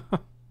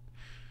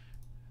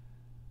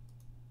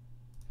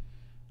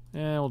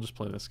 Yeah, we'll just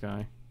play this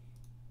guy.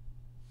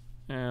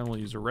 And we'll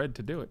use a red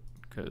to do it,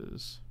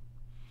 because...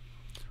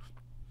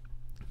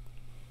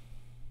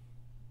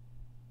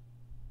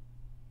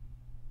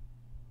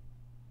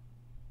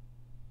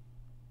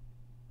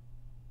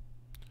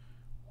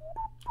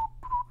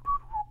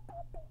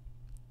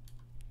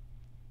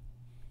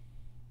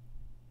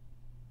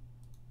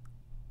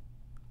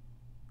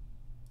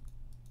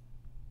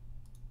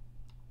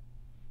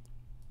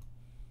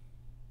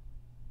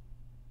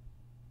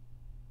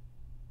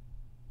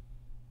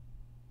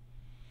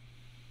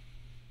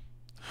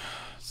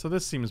 So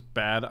this seems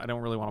bad. I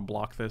don't really want to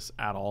block this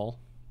at all.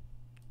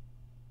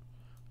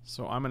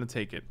 So I'm going to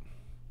take it.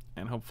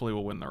 And hopefully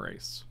we'll win the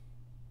race.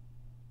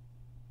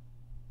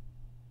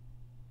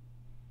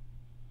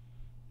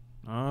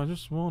 I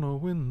just want to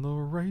win the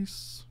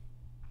race.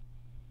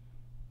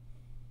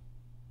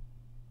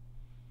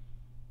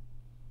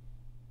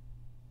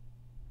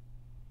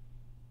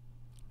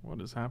 What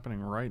is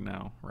happening right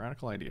now?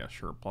 Radical idea.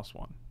 Sure,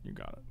 +1. You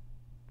got it.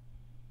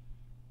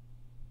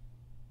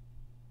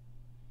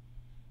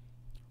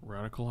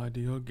 Radical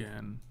idea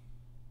again.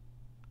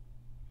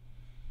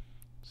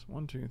 So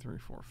 1, 2, 3,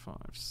 4, 5,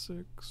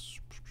 6.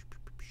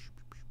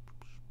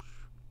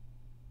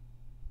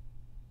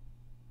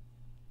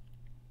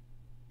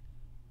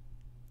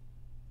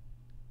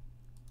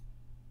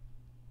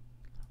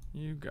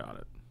 You got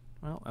it.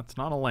 Well, that's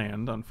not a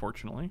land,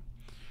 unfortunately.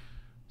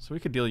 So we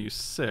could deal you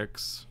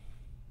 6.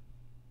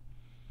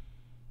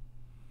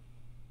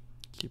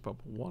 Keep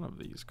up one of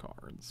these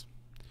cards.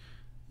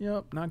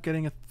 Yep, not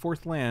getting a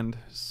 4th land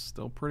is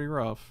still pretty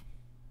rough.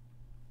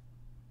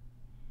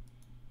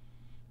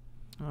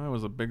 I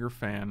was a bigger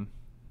fan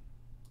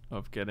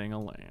of getting a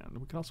land.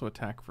 We can also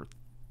attack for...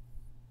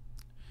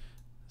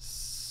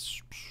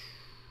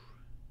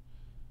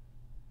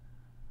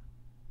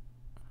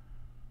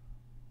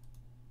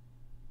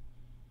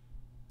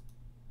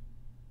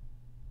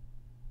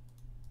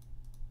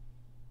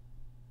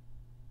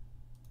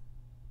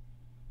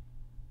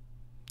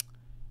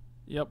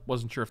 Yep,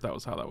 wasn't sure if that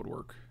was how that would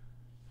work.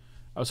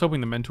 I was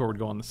hoping the Mentor would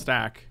go on the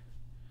stack.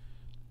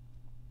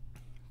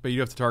 But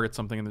you have to target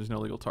something and there's no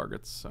legal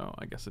targets, so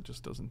I guess it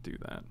just doesn't do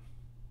that.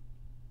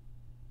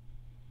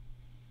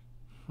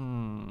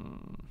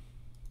 1,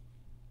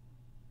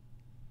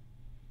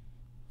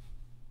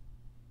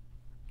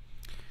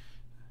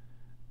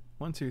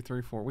 2,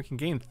 3, 4. We can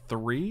gain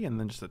 3 and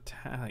then just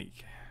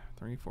attack.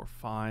 3, 4,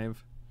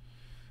 5.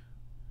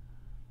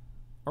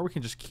 Or we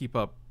can just keep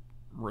up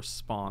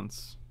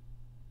response.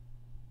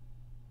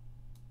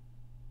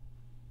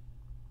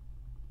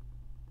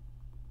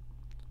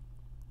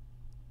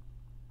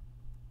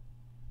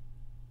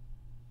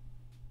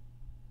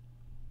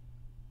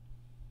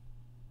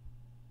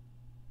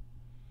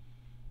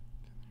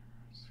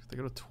 They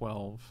go to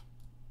 12.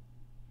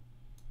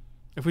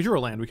 If we drew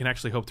a land, we can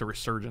actually hope to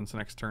Resurgence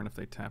next turn if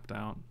they tapped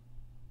out.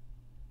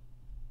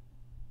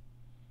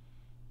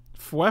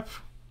 Fwep?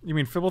 You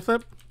mean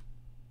Fibblethip?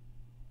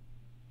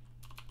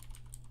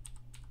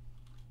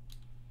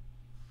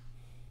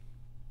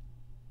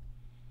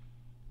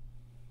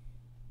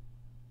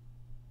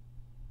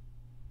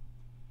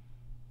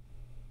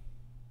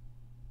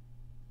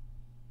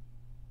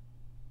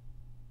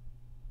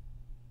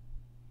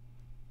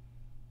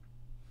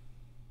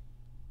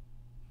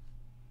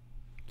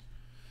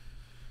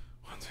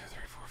 One, two,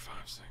 three, four,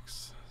 five,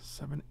 six,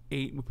 seven,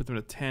 8. We put them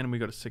to 10. We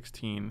go to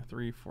 16.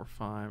 3, 4,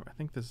 5. I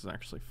think this is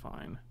actually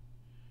fine.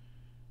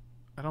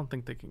 I don't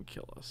think they can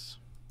kill us.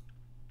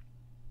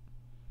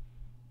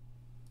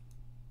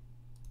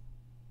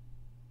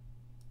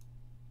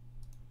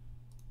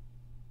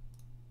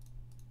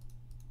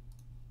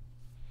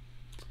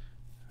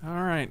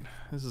 All right,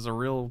 this is a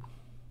real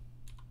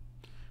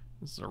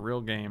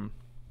game.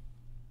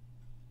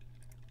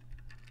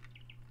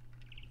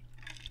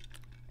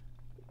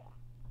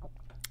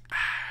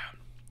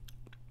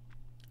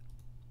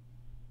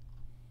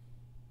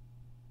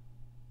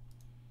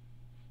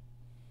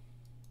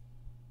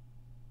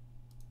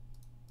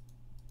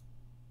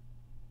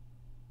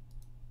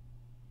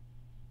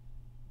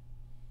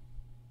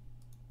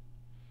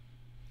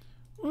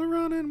 We're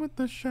running with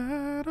the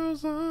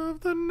shadows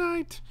of the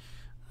night.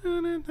 I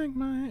didn't think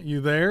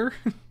You there?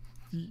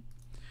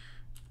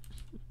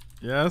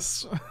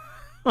 Yes.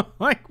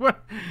 Like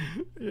what?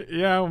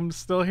 Yeah, I'm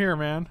still here,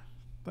 man.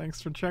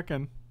 Thanks for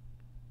checking.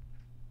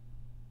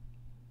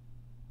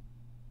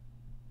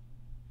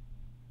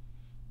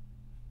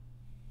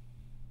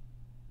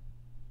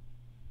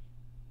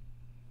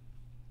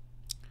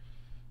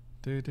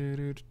 Do do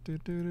do do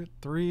do do.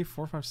 3,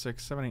 4, 5,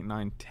 6, 7, 8,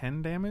 9,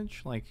 10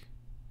 damage. Like.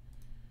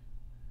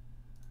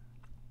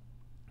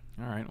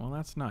 All right. Well,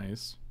 that's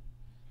nice.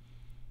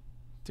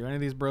 Do any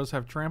of these bros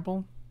have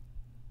trample?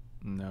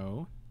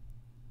 No.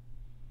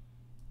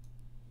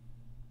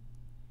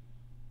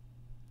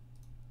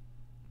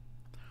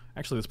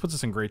 Actually, this puts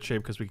us in great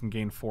shape because we can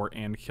gain 4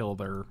 and kill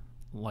their,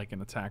 like,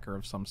 an attacker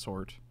of some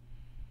sort.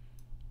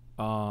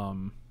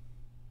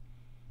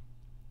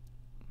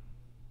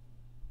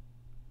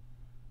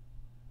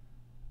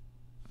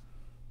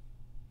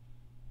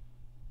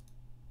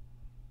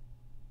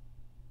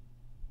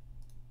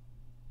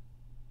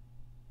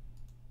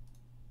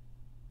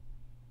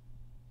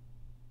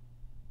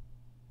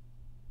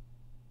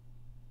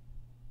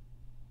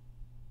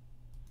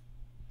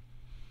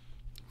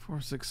 4,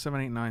 6,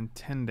 7, 8, 9,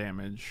 10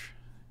 damage.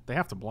 They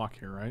have to block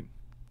here, right?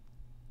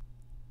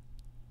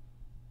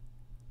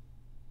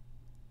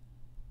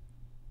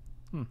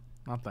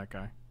 Not that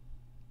guy.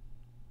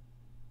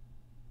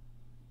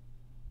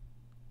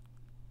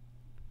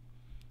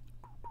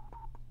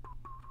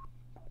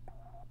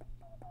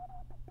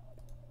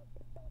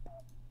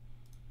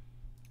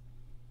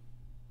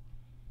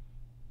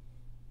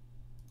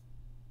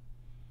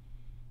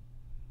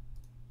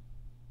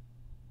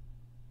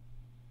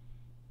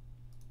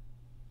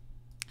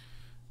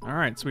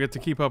 Alright, so we get to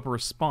keep up a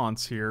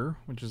response here,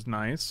 which is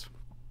nice.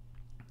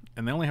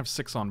 And they only have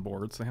 6 on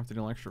board, so they have to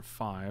do an extra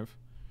 5.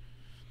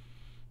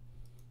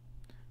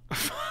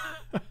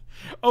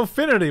 Oh,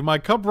 Finity, my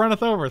cup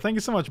runneth over. Thank you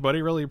so much,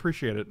 buddy. Really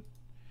appreciate it.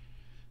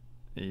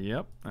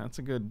 Yep, that's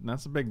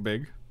a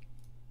big.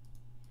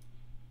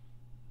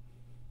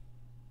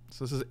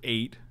 So this is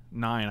 8,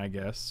 9, I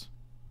guess.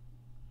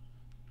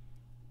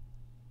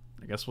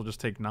 I guess we'll just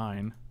take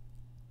 9.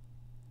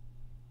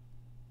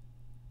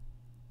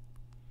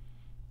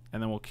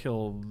 And then we'll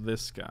kill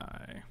this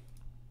guy.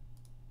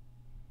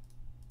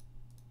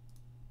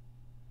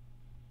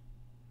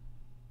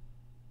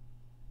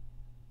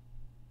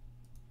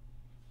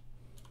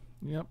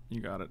 Yep, you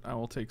got it. I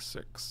will take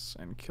 6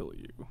 and kill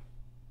you.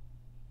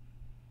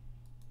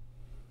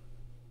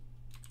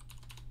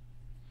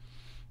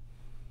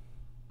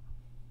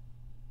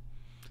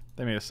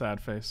 They made a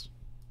sad face.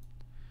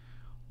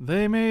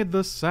 They made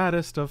the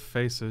saddest of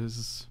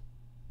faces.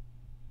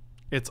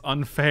 It's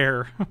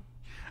unfair.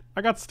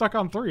 I got stuck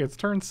on 3. It's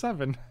turn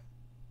 7.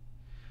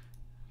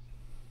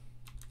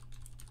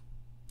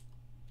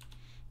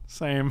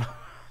 Same.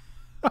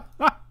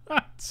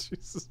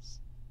 Jesus.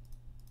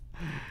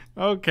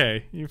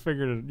 Okay, you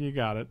figured it. You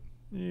got it.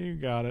 You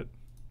got it.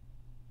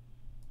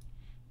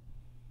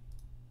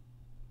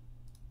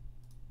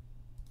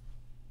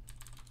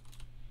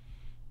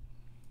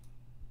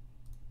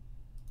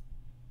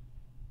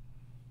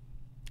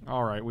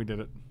 All right, we did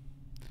it.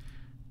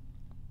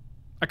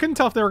 I couldn't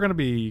tell if they were going to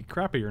be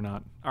crappy or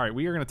not. All right,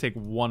 we are going to take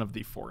one of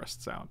the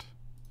forests out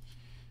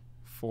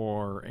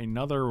for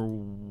another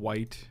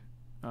white.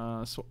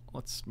 So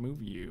let's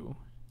move you.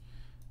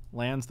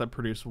 Lands that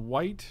produce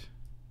white.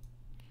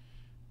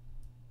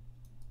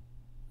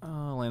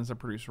 Lands that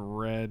produce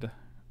red.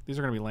 These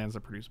are going to be lands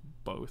that produce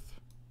both.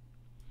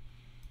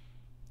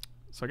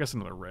 So I guess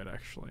another red,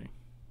 actually.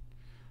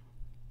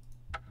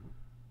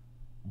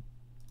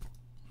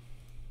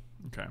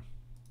 Okay.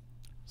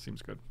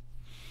 Seems good.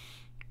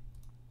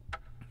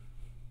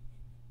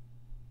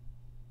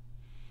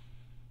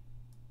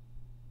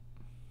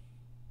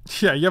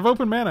 Yeah, you have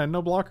open mana and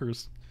no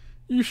blockers.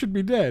 You should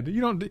be dead.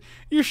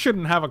 You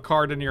shouldn't have a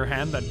card in your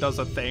hand that does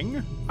a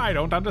thing. I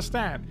don't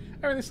understand.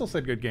 I mean, they still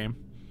said good game.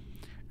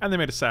 And they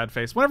made a sad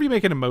face. Whenever you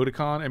make an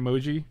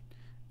emoji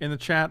in the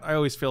chat, I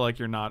always feel like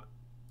you're not...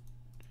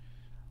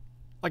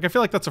 Like, I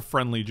feel like that's a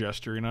friendly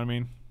gesture, you know what I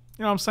mean?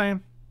 You know what I'm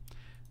saying?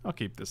 I'll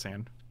keep this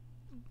hand.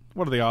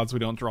 What are the odds we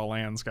don't draw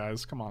lands,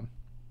 guys? Come on.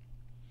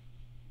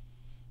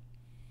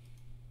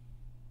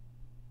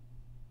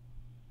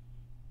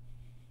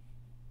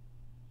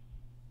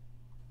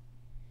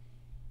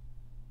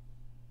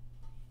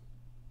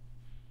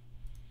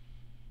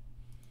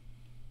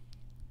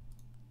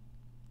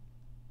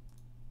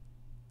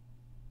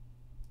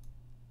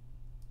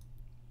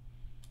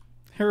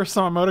 Here are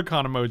some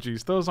emoticon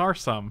emojis. Those are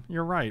some.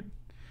 You're right.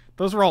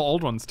 Those are all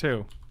old ones,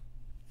 too.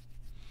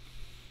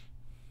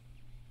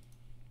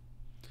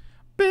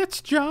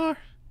 Bitch jar.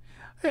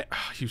 Hey,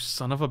 oh, you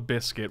son of a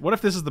biscuit. What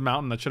if this is the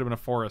mountain that should have been a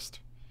forest?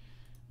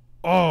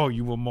 Oh,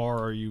 you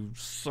Amara, you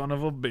son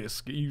of a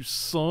biscuit. You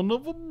son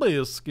of a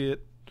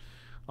biscuit.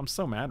 I'm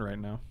so mad right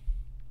now.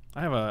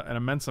 I have an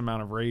immense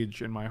amount of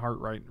rage in my heart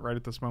right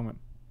at this moment.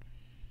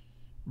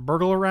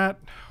 Burglar rat?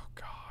 Oh,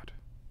 God.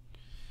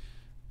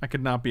 I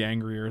could not be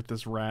angrier at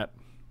this rat.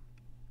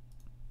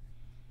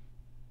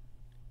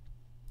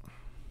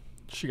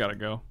 She gotta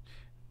go.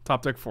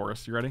 Top deck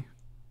forest. You ready?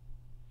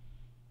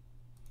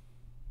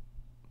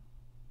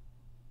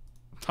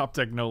 Top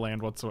deck no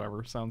land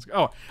whatsoever. Sounds good.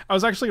 Oh, I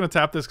was actually going to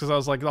tap this because I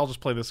was like, I'll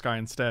just play this guy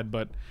instead.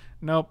 But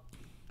nope.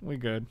 We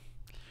good.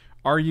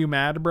 Are you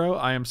mad, bro?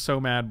 I am so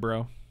mad,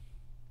 bro.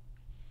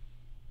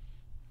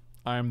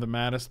 I am the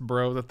maddest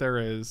bro that there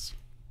is.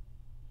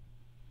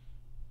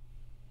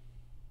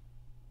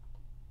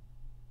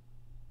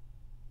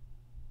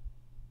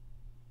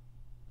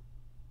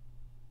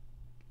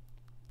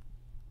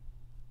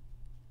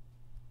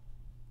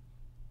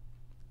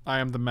 I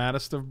am the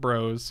maddest of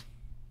bros.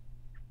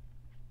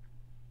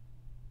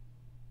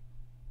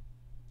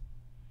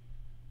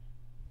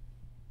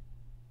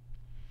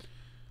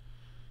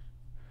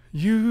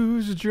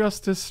 Use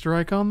justice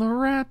strike on the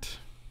rat.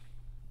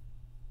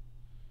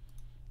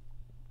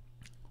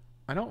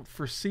 I don't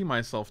foresee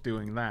myself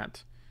doing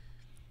that.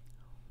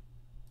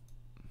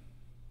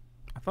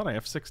 I thought I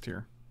F6'd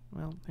here.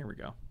 Well, here we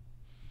go.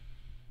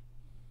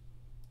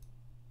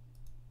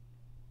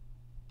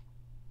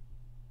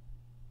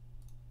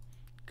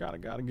 Gotta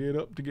get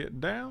up to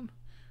get down.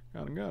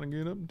 Gotta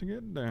get up to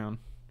get down.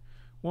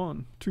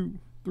 1, 2,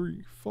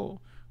 3, 4.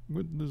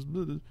 With this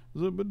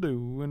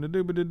zubadoo and a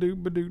doobity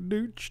doobadoo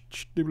doo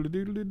doobly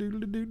doodly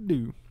doodly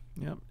doo.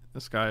 Yep,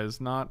 this guy is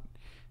not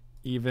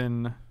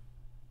even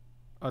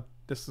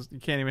you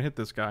can't even hit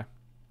this guy.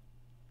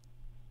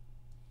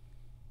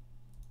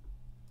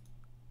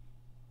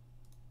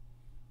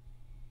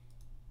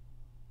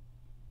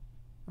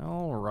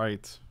 All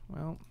right.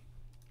 Well,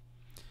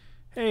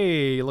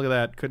 hey, look at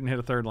that. Couldn't hit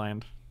a third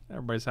land.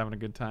 Everybody's having a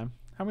good time.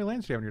 How many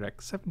lands do you have in your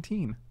deck?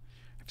 17.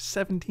 I have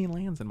 17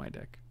 lands in my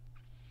deck.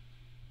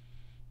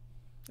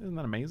 Isn't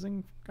that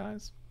amazing,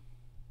 guys?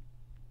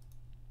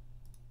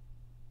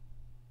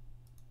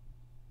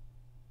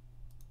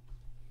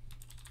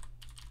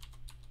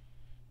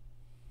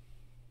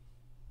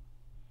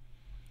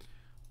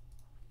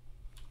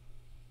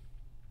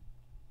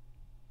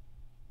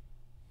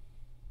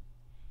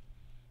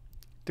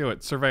 Do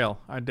it. Surveil.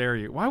 I dare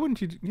you. Why wouldn't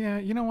you... Yeah,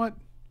 you know what?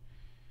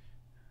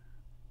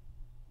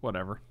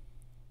 Whatever.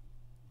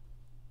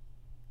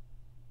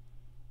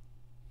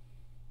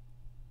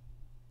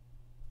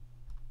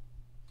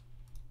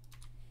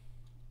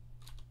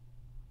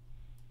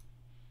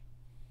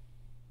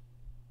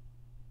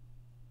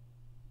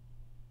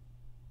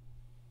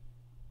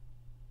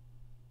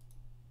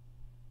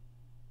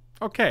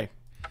 Okay,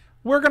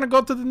 we're gonna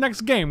go to the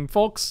next game,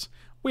 folks.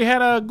 We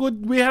had a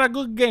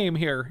good game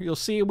here. You'll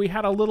see we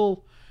had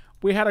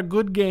a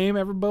good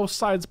game. Both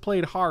sides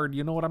played hard.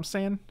 You know what I'm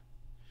saying?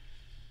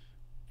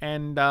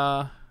 And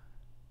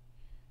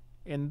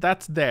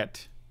that's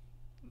that.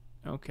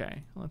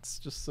 Okay, let's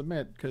just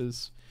submit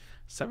because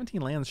 17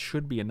 lands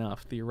should be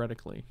enough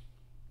theoretically.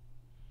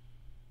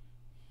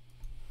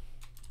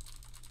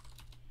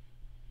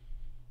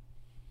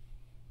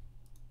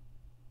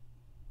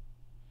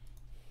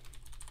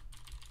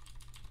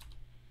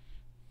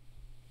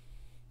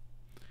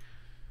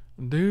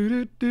 Do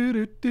do do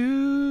do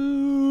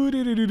do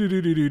do do do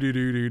do do do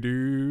do do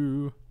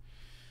do.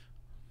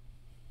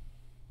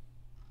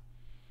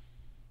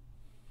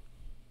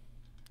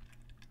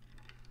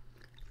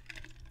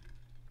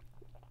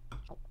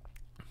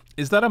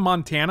 Is that a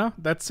Montana?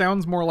 That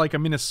sounds more like a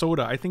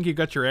Minnesota. I think you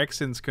got your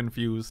accents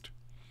confused.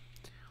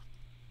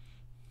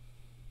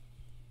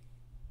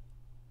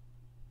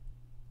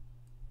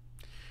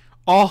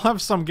 I'll have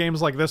some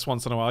games like this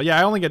once in a while. Yeah,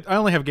 I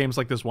only have games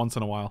like this once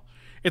in a while.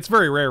 It's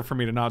very rare for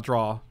me to not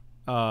draw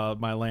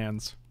my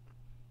lands.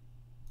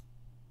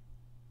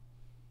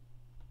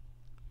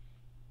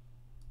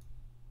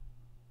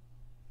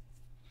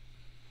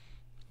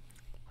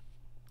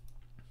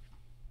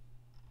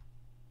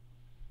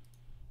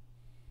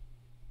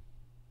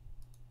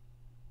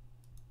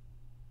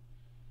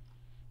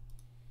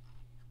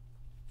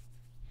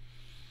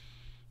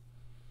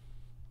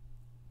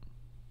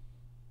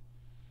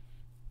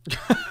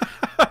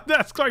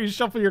 That's why you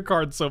shuffle your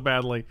cards so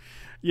badly.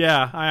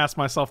 Yeah, I ask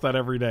myself that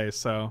every day,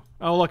 so...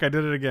 Oh, look, I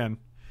did it again.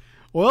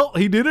 Well,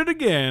 he did it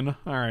again.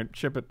 Alright,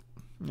 ship it.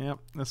 Yep,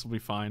 this will be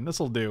fine. This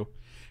will do.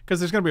 Because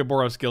there's going to be a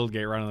Boros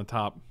Guildgate right on the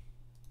top.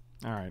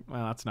 Alright,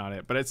 well, that's not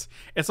it. But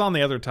it's on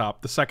the other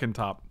top, the second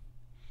top.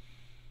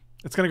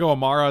 It's going to go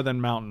Amara,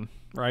 then Mountain,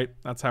 right?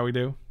 That's how we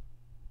do.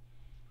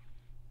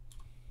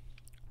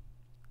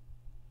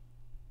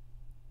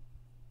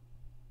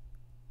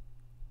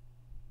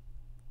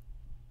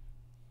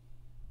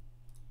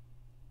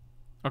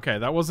 Okay,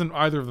 that wasn't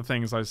either of the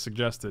things I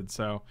suggested,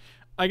 so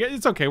I guess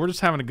it's okay. We're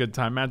just having a good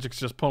time. Magic's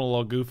just pulling a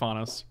little goof on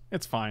us.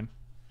 It's fine.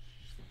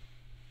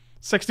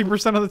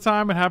 60% of the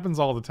time, it happens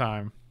all the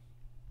time.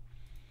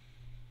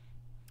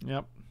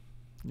 Yep.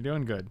 You're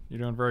doing good. You're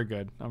doing very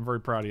good. I'm very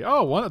proud of you.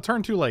 Oh, a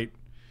turn too late.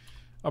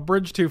 A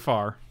bridge too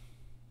far.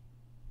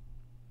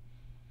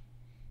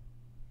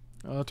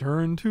 A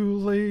turn too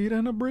late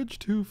and a bridge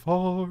too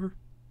far.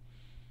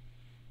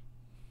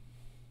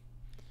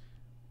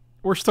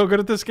 We're still good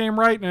at this game,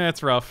 right? Nah,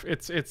 it's rough.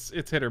 It's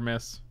hit or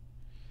miss.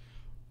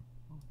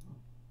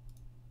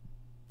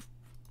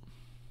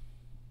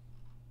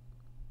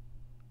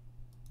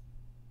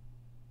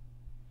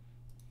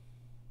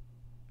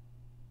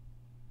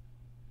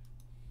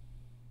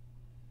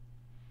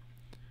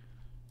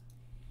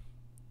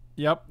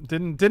 Yep,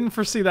 didn't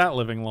foresee that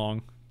living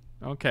long.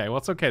 Okay, well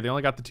it's okay. They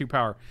only got the 2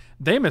 power.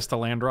 They missed a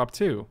land drop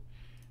too.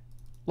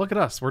 Look at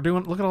us. Look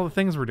at all the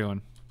things we're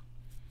doing.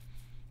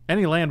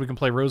 Any land we can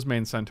play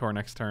Rosemane Centaur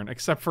next turn,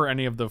 except for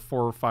any of the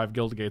 4 or 5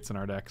 guild gates in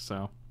our deck,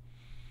 so.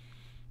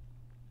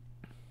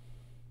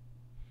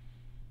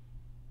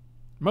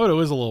 Moto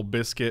is a little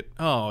biscuit.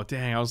 Oh,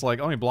 dang. I was like,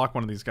 let me block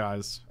one of these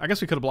guys. I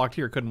guess we could have blocked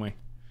here, couldn't we?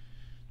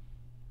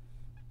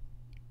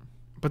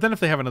 But then if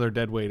they have another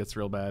dead weight, it's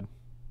real bad.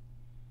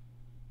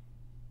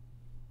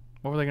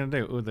 What were they going to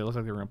do? Ooh, they look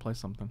like they were going to play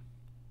something.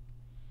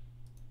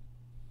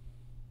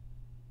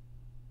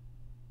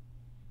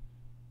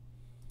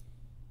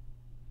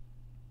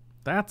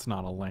 That's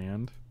not a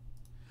land.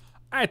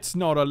 It's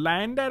not a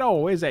land at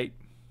all, is it?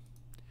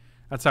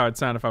 That's how it'd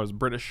sound if I was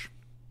British.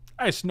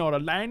 It's not a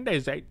land,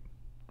 is it?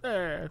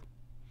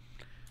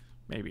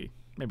 Maybe.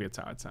 Maybe it's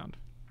how it'd sound.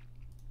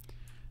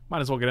 Might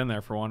as well get in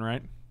there for one,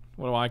 right?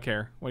 What do I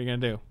care? What are you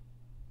going to do?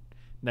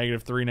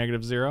 -3,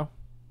 -0?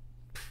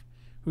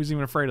 Who's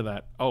even afraid of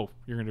that? Oh,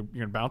 you're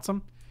gonna bounce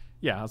him?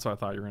 Yeah, that's what I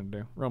thought you were gonna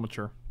do. Real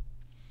mature.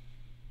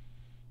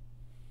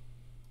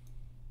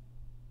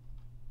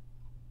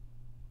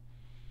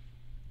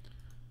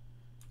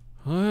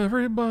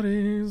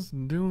 Everybody's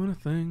doing a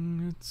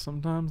thing.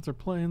 Sometimes they're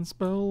playing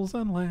spells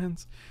and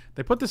lands.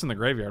 They put this in the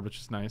graveyard, which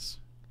is nice.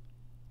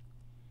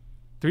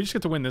 Do we just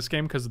get to win this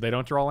game because they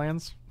don't draw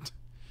lands?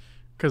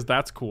 Because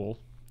that's cool.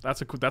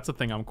 That's a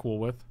thing I'm cool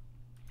with.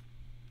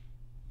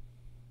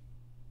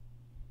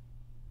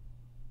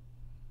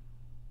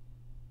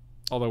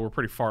 Although we're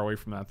pretty far away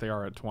from that. They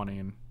are at 20,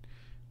 and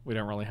we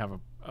don't really have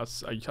a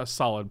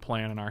solid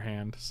plan in our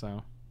hand,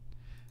 so...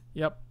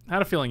 Yep.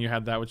 Had a feeling you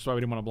had that, which is why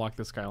we didn't want to block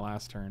this guy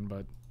last turn,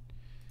 but...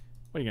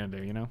 What are you gonna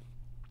do, you know?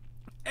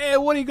 Hey,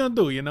 what are you gonna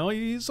do, you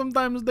know?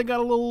 Sometimes they got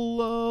a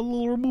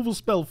little removal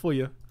spell for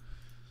you.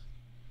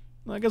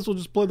 I guess we'll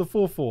just play the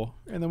 4/4.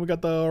 And then we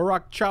got the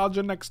Rock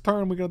Charger next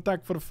turn. We can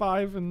attack for the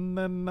 5, and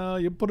then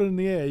you put it in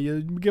the air.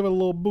 You give it a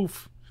little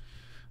boof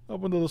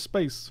up into the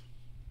space.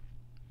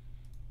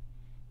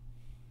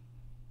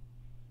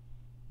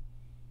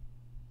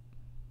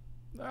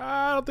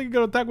 I don't think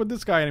you're gonna attack with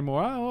this guy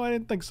anymore. Oh, I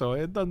didn't think so.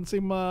 It doesn't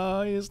seem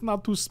it's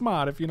not too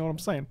smart, if you know what I'm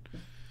saying.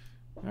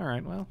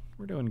 Alright, well,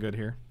 we're doing good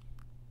here.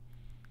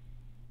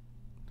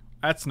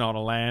 That's not a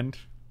land.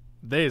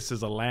 This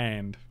is a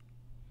land.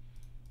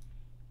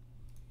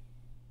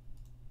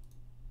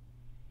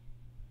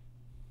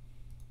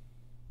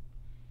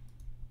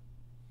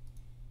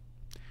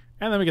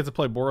 And then we get to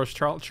play Boros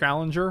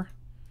Challenger.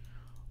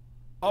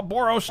 A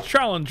Boros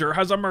Challenger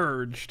has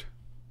emerged.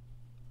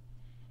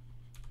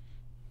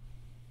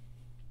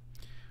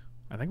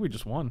 I think we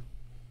just won.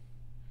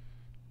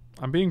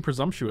 I'm being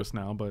presumptuous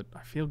now, but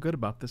I feel good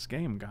about this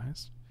game,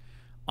 guys.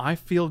 I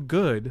feel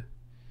good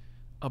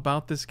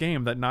about this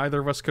game that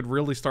neither of us could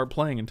really start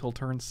playing until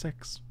turn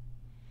 6.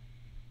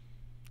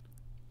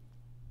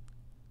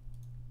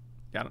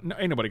 Yeah, no,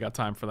 ain't nobody got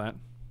time for that.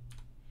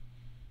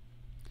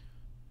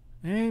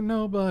 Ain't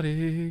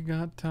nobody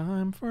got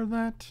time for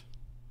that.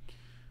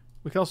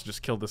 We could also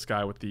just kill this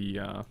guy with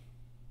the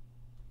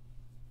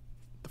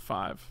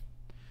 5.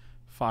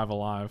 5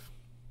 alive.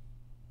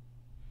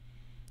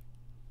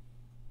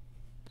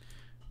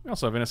 We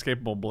also have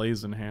Inescapable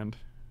Blaze in hand.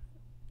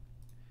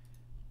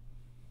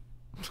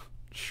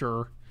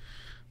 Sure.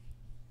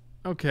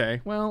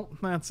 Okay, well,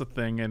 that's a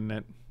thing, isn't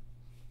it?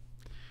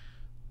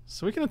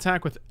 So we can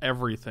attack with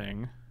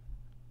everything.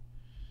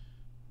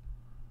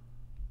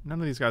 None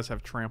of these guys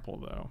have trample,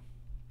 though.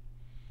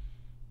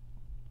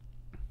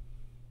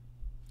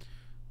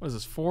 What is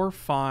this? 4,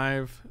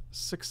 5,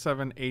 6,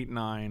 7, 8,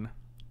 9,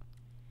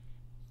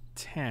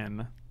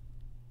 10.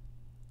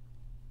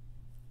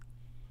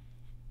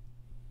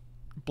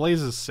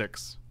 Blaze is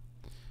 6.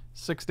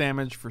 6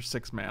 damage for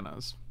 6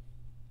 manas.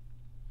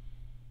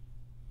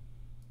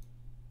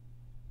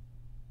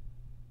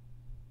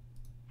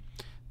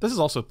 This is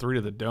also 3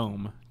 to the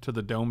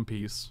dome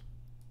piece.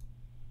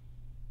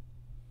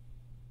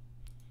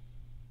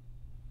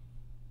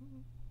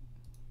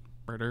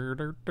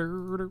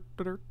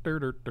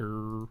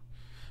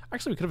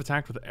 Actually, we could have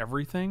attacked with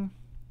everything.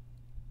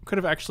 Could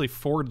have actually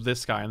forwarded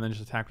this guy and then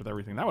just attacked with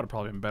everything. That would have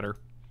probably been better.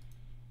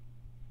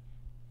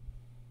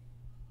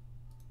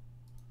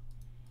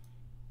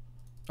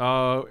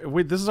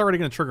 Wait, this is already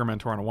going to trigger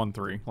Mentor on a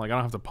 1-3. Like, I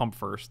don't have to pump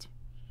first.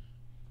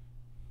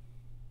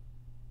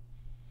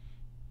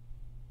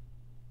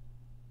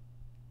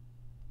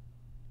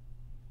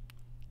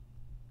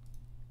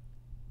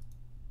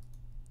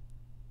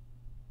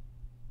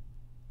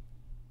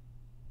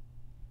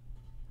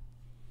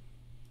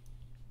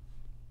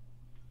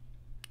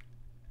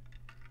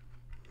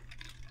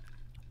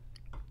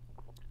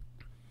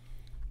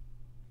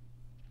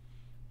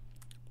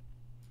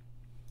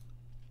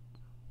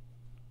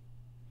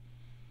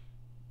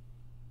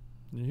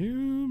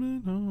 You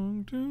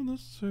belong to the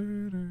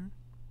city.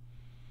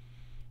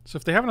 So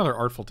if they have another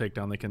Artful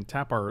Takedown, they can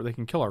they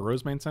can kill our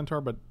Rosemane Centaur,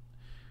 but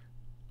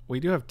we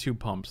do have 2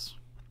 pumps.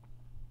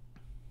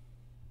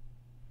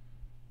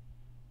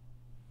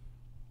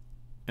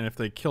 And if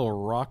they kill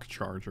Rock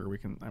Charger, we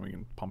can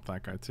pump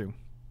that guy too.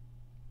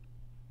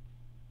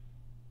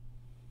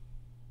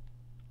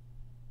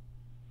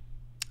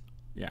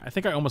 Yeah, I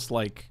think I almost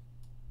like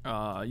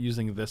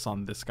using this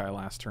on this guy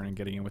last turn and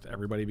getting in with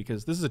everybody,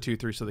 because this is a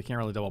 2-3, so they can't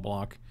really double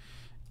block.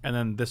 And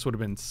then this would have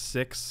been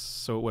 6,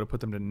 so it would have put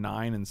them to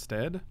 9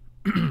 instead.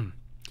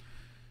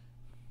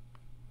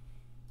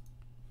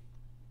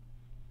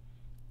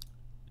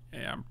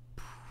 Yeah, I'm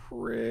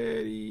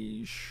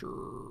pretty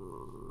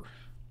sure.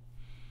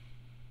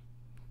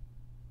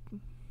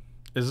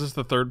 Is this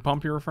the 3rd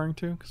pump you're referring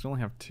to? Because we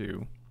only have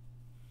 2.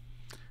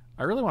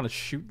 I really want to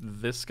shoot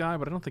this guy,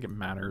 but I don't think it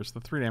matters. The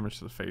 3 damage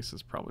to the face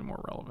is probably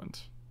more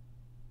relevant.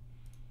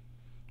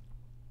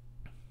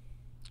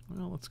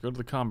 Well, let's go to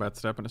the combat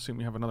step and assume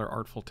you have another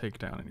Artful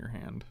Takedown in your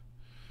hand.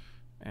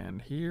 And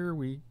here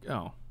we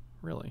go.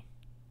 Really?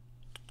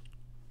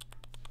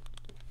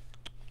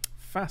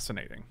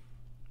 Fascinating.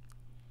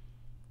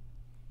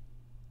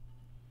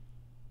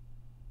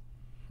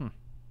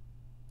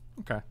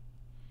 Okay.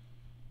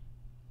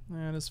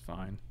 That is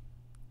fine.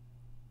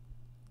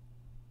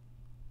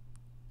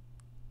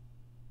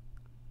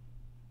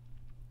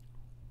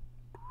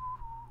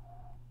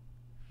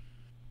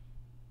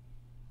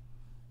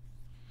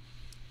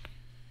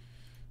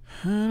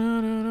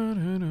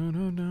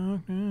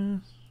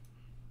 Darkness.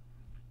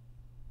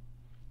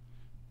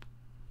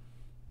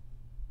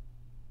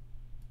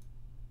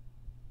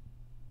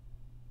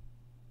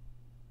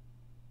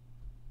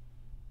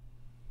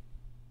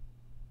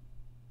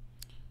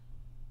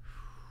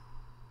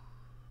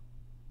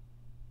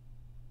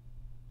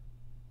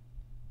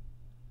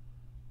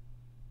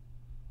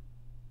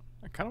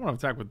 I kind of want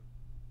to attack with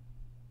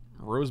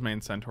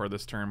Rosemane Centaur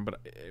this turn, but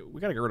we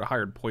got to get rid of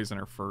Hired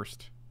Poisoner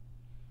first.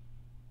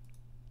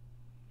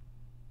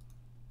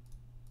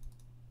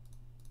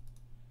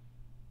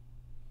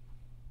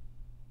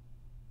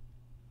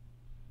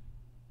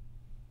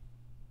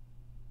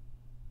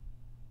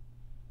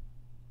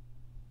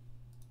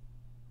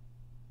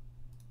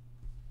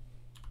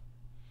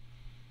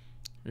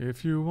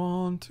 If you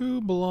want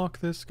to block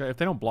this guy, if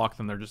they don't block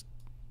them, they're just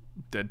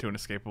dead to an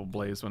escapable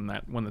blaze when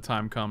the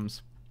time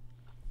comes.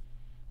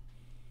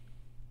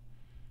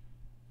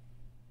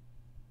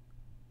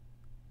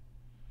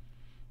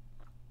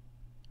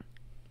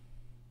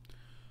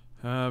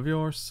 Have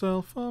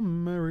yourself a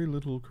merry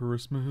little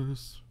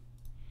Christmas.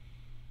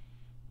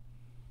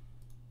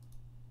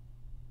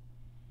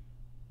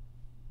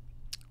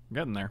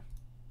 Getting there.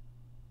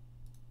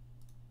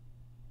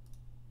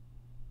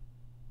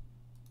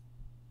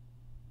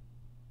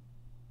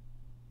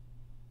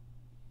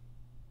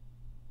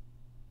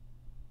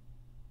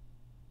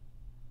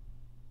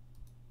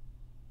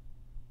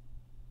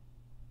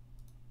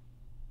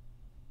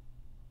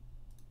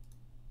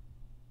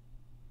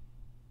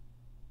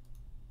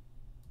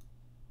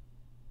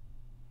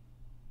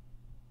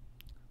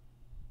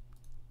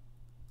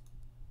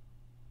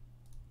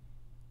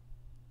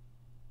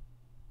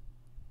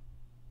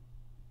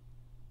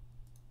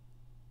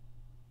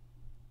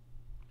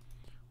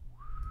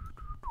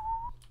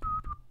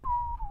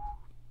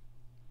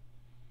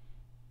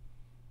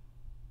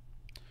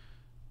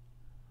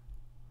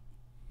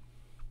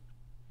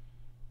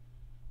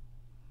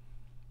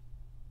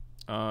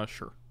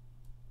 Sure.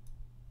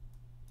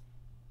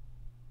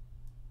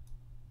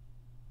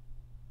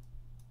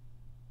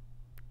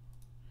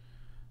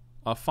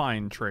 A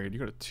fine trade. You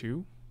go to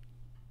 2?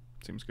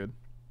 Seems good.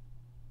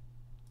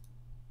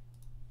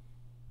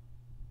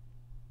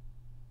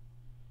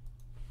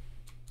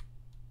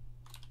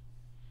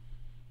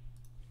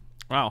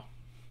 Wow.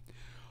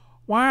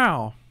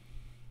 Wow.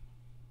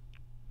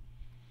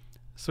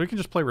 So we can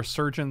just play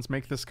Resurgence,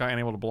 make this guy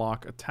unable to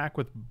block, attack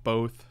with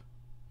both.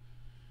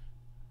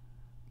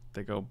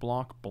 They go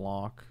block,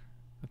 block.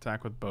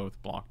 Attack with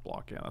both. Block,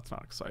 block. Yeah, that's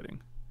not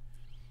exciting.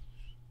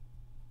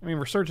 I mean,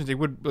 Resurgence, it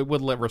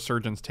would let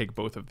Resurgence take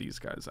both of these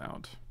guys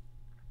out.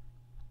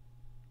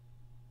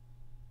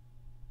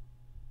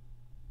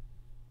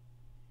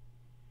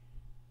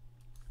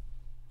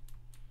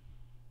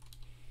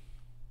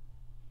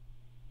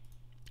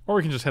 Or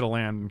we can just hit a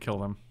land and kill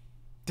them.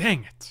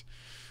 Dang it.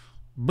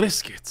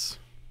 Biscuits.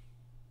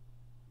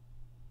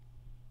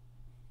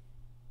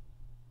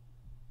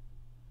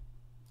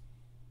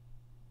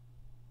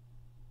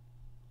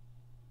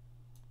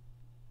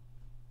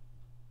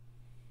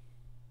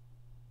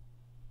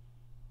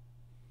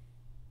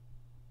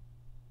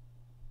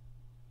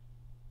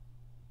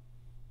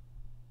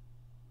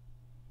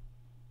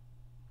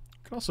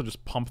 Could also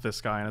just pump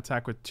this guy and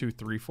attack with 2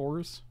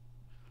 3/4s.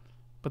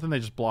 But then they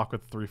just block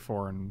with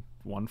 3/4 and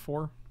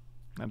 1/4.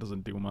 That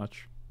doesn't do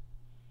much.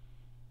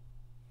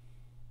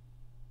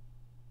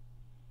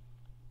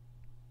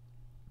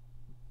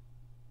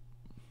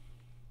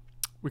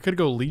 We could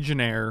go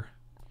Legionnaire.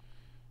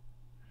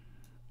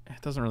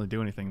 It doesn't really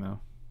do anything,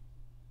 though.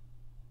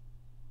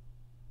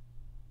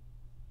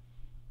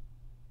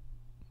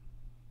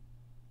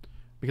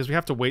 Because we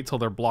have to wait till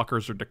their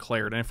blockers are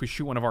declared. And if we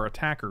shoot one of our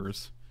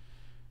attackers...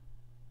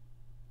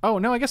 Oh,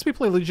 no, I guess we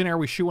play Legionnaire,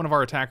 we shoot one of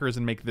our attackers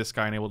and make this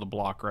guy unable to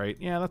block, right?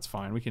 Yeah, that's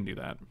fine. We can do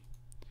that.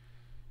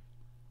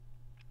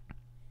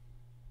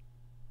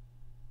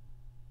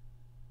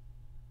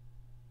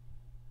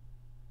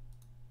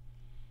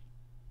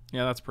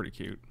 Yeah, that's pretty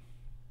cute.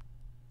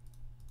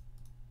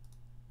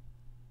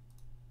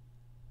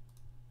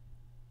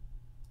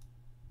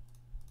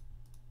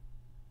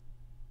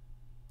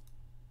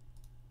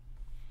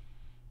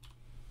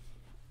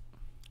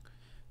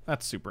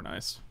 That's super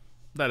nice.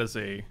 That is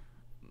a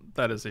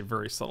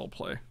very subtle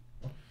play.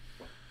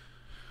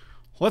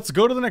 Let's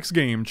go to the next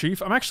game,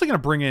 Chief. I'm actually going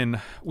to bring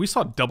in... We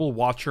saw Double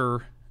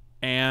Watcher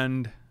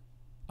and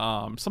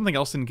something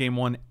else in Game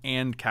 1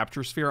 and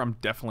Capture Sphere. I'm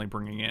definitely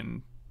bringing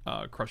in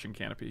Crushing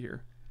Canopy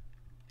here.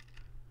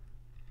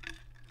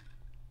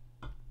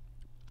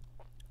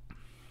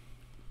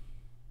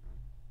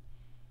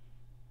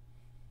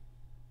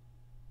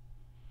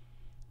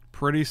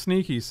 Pretty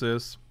sneaky,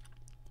 sis.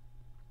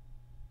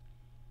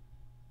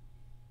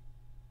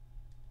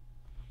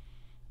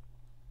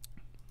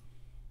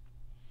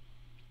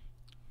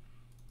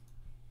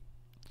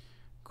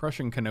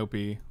 Crushing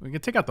Canopy. We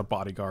can take out the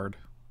Bodyguard.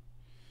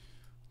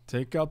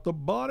 Take out the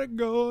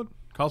Bodyguard.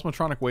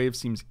 Cosmotronic Wave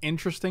seems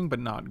interesting, but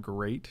not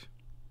great.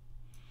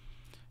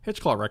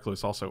 Hitchclaw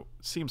Recluse also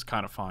seems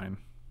kind of fine.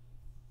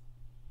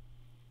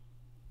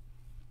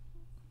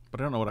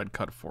 But I don't know what I'd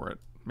cut for it.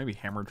 Maybe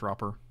Hammer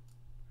Dropper.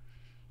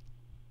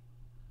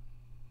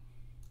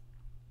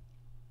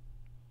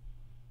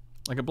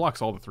 Like, it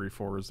blocks all the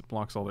 3/4s. It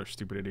blocks all their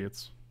stupid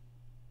idiots.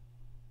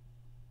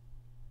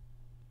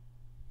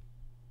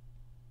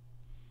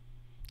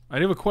 I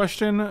do have a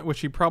question,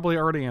 which he probably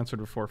already answered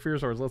before.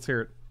 Fearzors, let's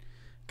hear it.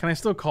 Can I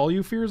still call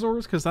you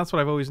Fearzors? Because that's what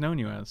I've always known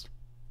you as.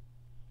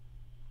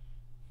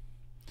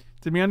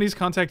 Did MeUndies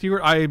contact you?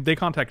 They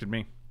contacted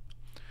me.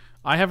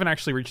 I haven't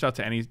actually reached out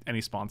to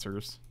any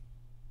sponsors.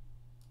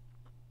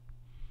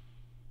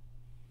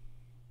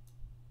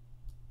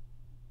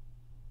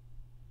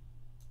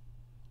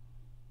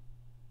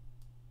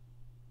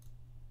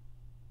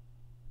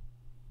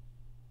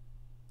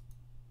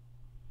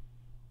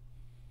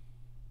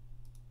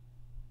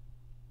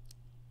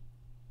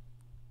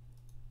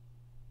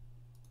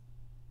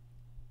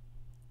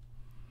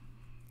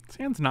 This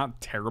hand's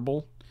not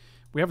terrible.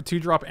 We have a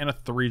 2-drop and a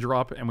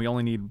 3-drop, and we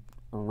only need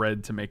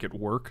red to make it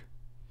work.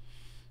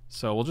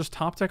 So we'll just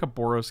top deck a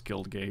Boros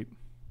Guildgate.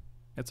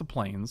 It's a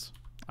Plains.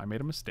 I made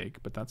a mistake,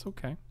 but that's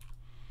okay.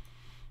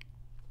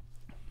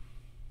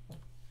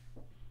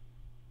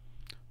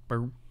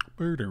 I'm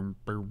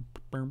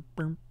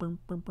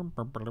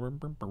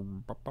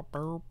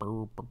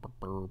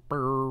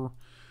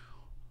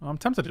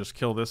tempted to just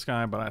kill this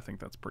guy, but I think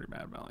that's pretty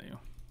bad value.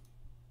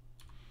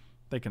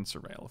 They can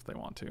surveil if they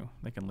want to.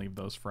 They can leave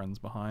those friends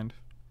behind.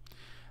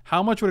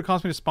 How much would it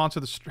cost me to sponsor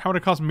the... How would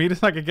it cost me to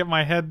so I could get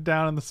my head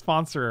down in the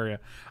sponsor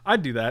area?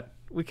 I'd do that.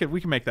 We can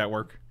make that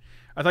work.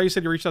 I thought you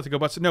said you reached out to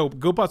GoButts. No,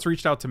 GoButts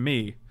reached out to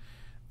me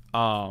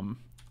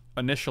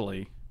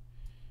initially.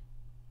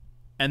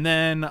 And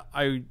then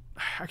I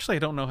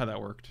don't know how that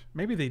worked.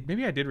 Maybe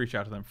I did reach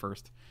out to them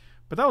first.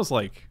 But that was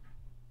like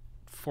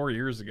 4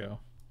 years ago.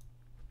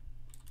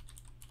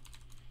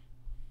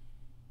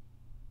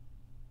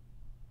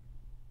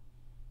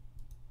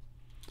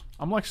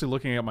 I'm actually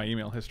looking at my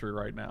email history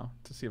right now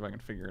to see if I can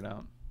figure it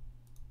out.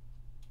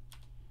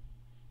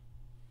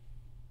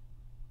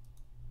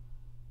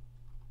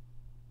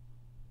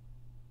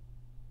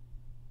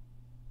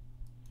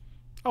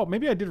 Oh,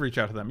 maybe I did reach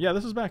out to them. Yeah,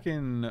 this was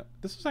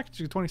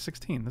actually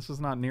 2016. This is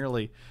not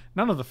nearly...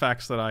 None of the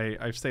facts that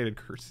I've stated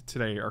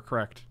today are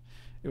correct.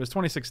 It was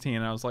 2016,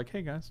 and I was like,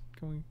 hey guys,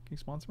 can you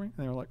sponsor me?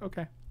 And they were like,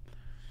 okay.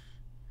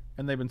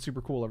 And they've been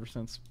super cool ever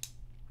since.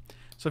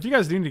 So if you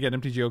guys do need to get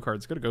MTGO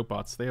cards, go to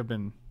GoBots. They have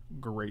been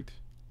great.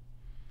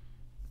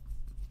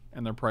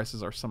 And their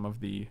prices are some of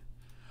the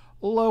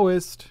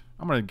Lowest.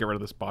 I'm gonna get rid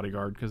of this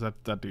bodyguard because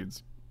that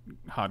dude's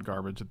hot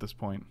garbage at this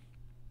point.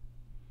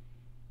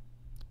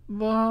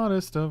 The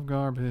hottest of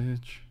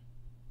garbage.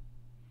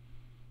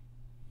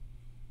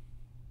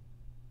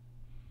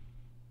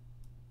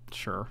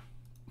 Sure.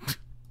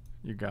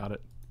 You got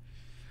it.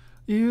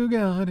 You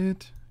got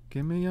it.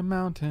 Give me a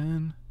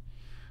mountain.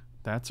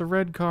 That's a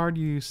red card,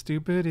 you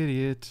stupid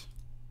idiot.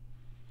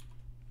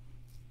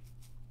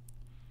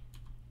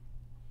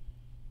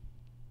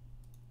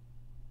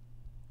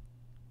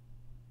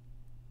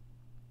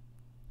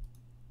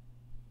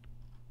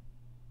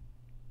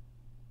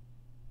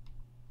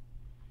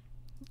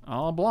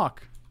 I'll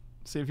block.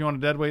 See if you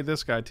want to deadweight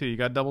this guy too. You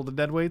got double the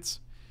dead weights?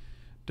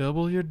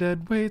 Double your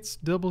dead weights,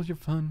 double your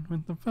fun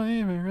with the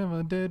flavor of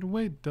a dead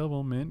weight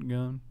double mint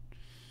gun.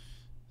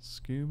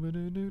 Scuba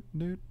doo doo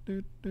doo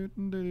doo doo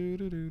doo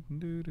doo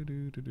doo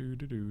doo doo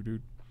doo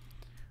doo.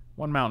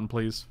 One mountain,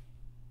 please.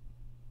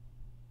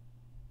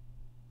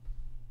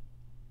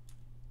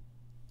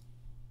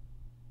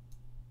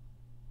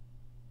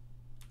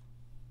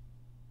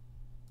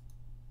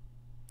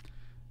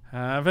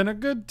 Having a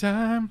good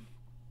time.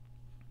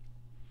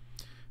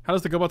 How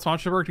does the GoBot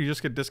sponsorship work? Do you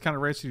just get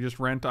discounted rates? You just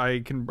rent?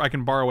 I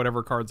can borrow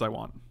whatever cards I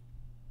want,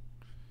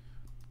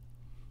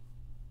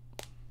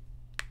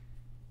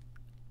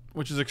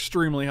 which is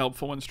extremely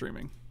helpful when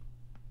streaming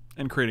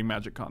and creating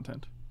Magic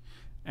content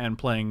and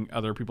playing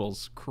other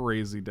people's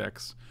crazy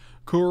decks,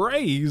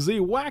 crazy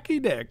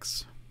wacky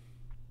decks.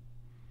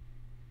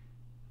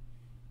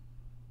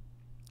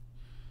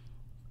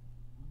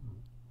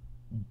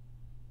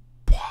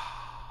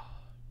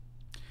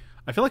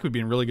 I feel like we'd be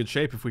in really good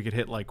shape if we could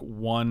hit like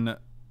one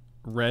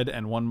red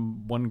and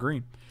one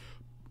green.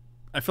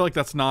 I feel like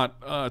that's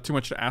not too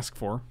much to ask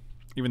for,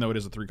 even though it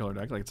is a 3-color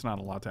deck. Like, it's not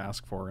a lot to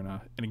ask for in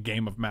a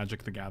game of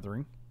Magic the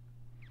Gathering.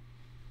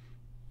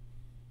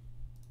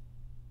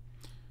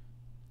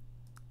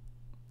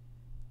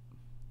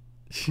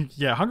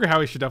 Yeah, Hungry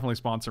Howie should definitely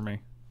sponsor me.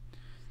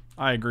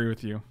 I agree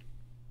with you.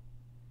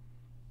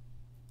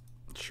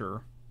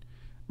 Sure.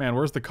 Man,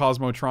 where's the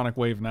Cosmotronic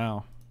wave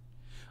now?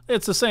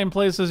 It's the same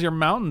place as your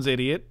mountains,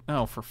 idiot.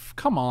 Oh,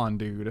 come on,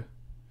 dude.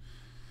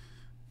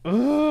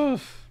 Ugh.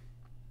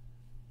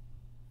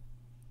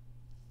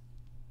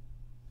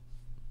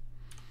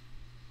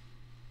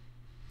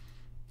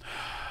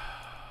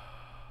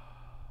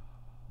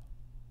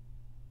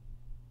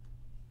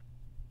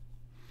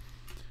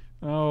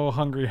 Oh,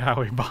 Hungry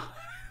Howie bot.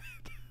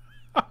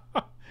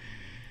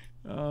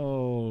 Oh,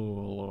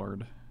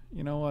 Lord.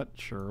 You know what?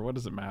 Sure. What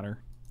does it matter?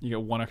 You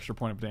get 1 extra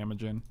point of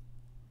damage in.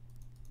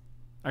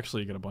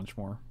 Actually, you get a bunch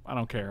more. I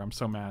don't care. I'm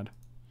so mad.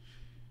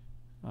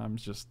 I'm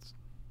just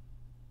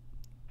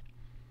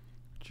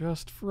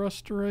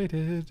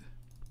frustrated.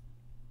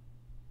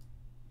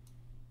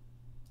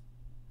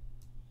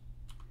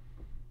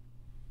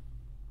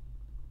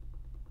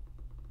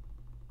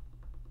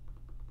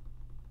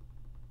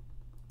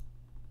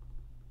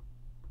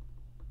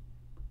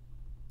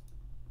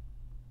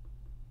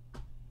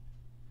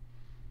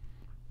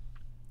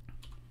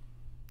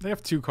 They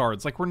have 2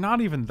 cards. Like, we're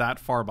not even that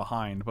far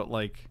behind, but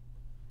like...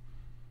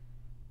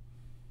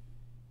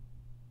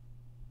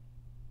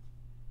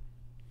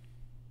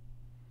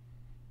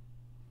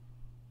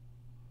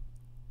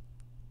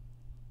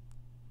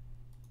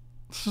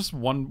 It's just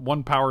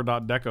one power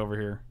dot deck over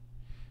here.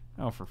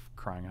 Oh, for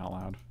crying out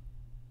loud.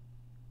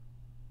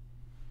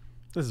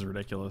 This is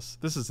ridiculous.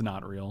 This is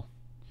not real.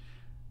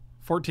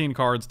 14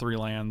 cards, 3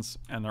 lands,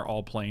 and they're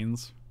all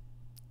plains.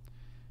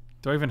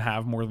 Do I even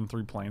have more than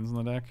 3 plains in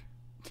the deck?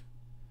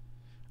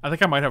 I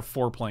think I might have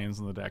 4 plains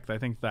in the deck. I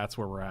think that's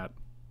where we're at.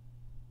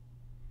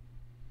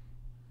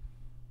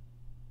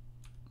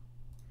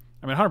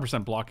 I mean,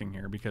 100% blocking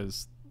here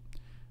because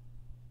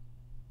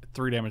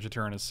 3 damage a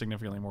turn is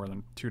significantly more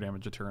than 2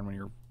 damage a turn when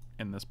you're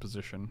in this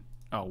position.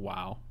 Oh,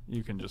 wow.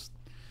 You can just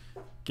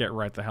get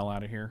right the hell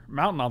out of here.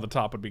 Mountain on the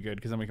top would be good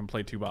because then we can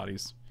play 2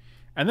 bodies.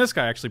 And this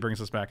guy actually brings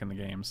us back in the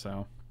game,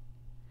 so...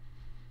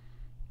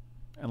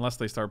 Unless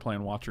they start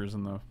playing Watchers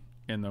in the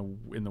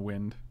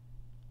wind.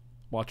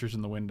 Watchers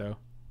in the window.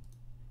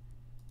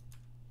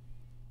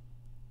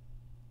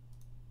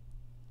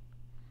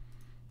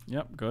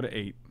 Yep, go to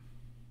 8.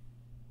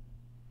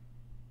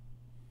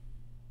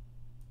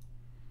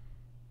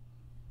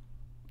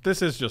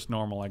 This is just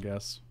normal, I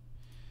guess.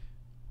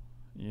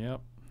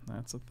 Yep,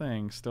 that's a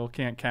thing. Still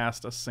can't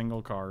cast a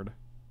single card.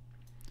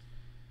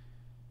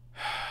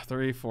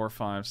 3, 4,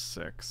 5,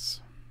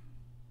 6.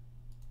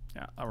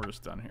 Yeah, we're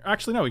just done here.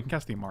 Actually, no, we can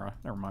cast the Amara.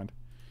 Never mind.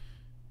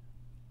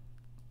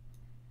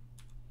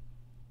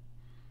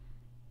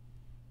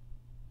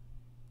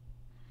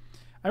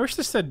 I wish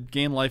this said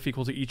gain life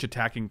equal to each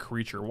attacking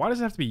creature. Why does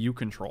it have to be you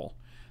control?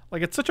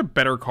 Like, it's such a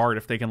better card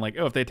if they can, like,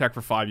 oh, if they attack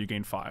for 5, you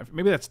gain 5.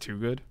 Maybe that's too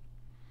good.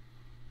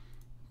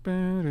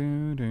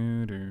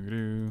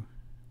 Boo-doo-doo-doo-doo.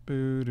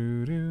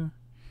 Boo-doo-doo.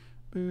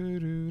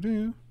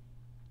 Boo-doo-doo.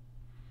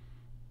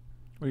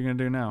 What are you going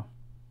to do now?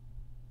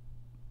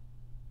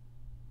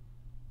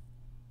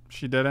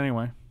 She dead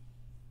anyway.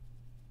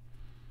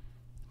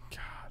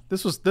 God,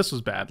 This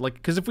was bad. Like,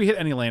 because if we hit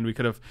any land, we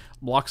could have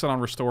blocks it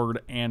on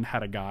restored and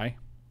had a guy.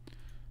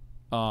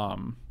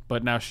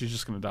 But now she's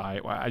just gonna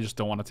die. I just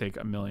don't want to take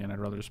a million. I'd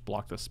rather just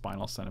block this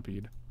Spinal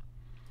Centipede.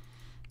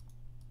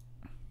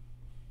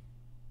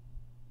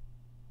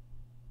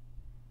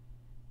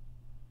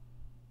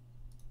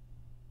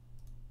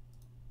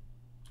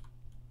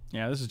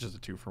 Yeah, this is just a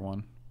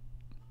 2-for-1.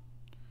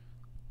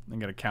 Then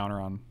get a counter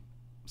on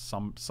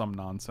some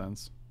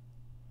nonsense.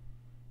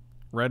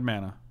 Red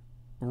mana.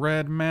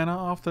 Red mana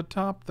off the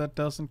top that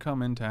doesn't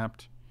come in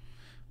tapped.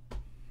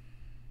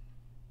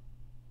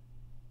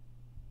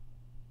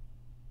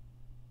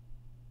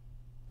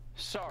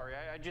 Sorry,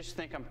 I just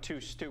think I'm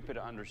too stupid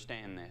to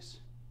understand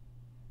this.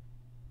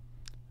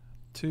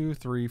 2,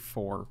 3,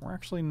 4. We're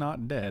actually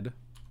not dead.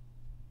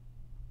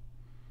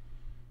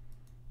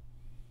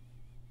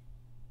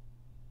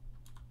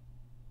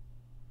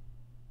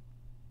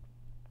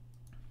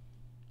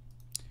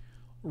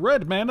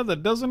 Red mana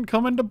that doesn't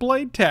come into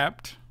play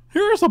tapped.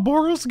 Here's a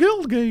Boros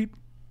Guildgate.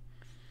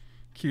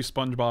 Cue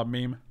SpongeBob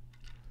meme.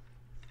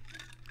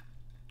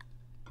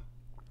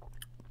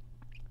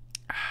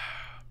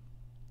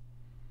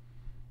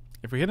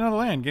 If we hit another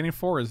land, gaining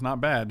 4 is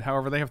not bad.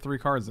 However, they have 3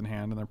 cards in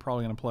hand, and they're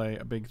probably going to play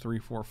a big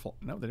 3/4 full.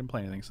 No, they didn't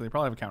play anything, so they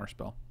probably have a counter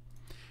spell.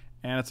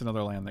 And it's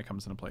another land that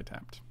comes into play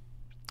tapped.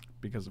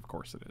 Because of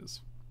course it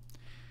is.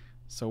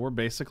 So we're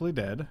basically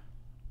dead.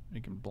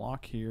 We can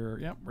block here.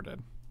 Yep, we're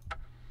dead.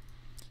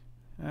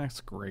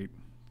 That's great.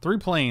 3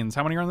 planes.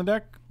 How many are on the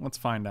deck? Let's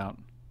find out.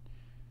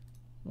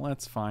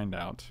 Let's find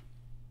out.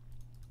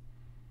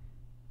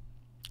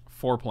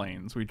 4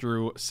 planes. We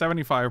drew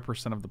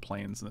 75% of the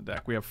planes in the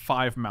deck. We have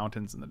 5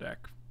 mountains in the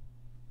deck.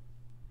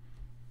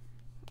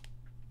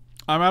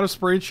 I'm out of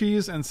spray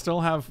cheese and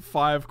still have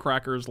 5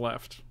 crackers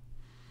left.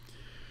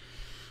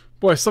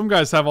 Boy, some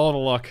guys have all the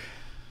luck.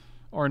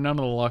 Or none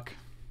of the luck.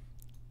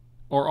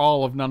 Or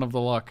all of none of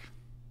the luck.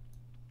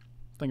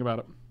 Think about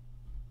it.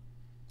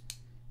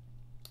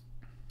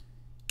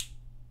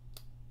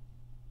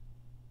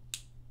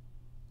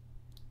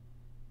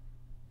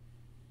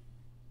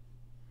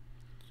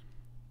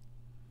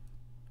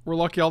 We're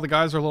lucky all the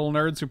guys are little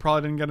nerds who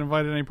probably didn't get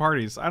invited to any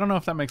parties. I don't know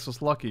if that makes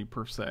us lucky,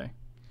 per se.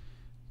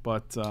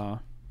 But,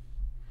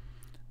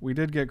 we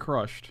did get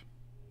crushed.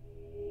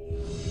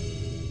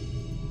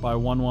 By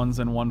 1/1s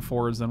and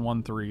 1/4s and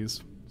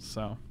 1/3s.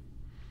 So.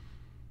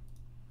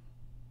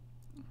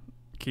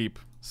 Keep.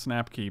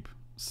 Snap keep.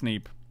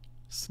 Sneep.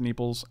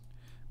 Sneeples.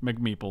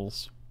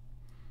 McMeeples.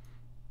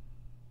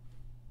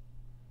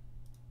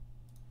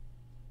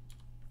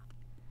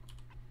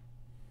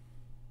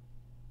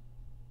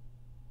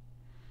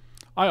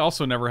 I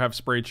also never have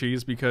spray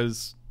cheese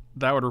because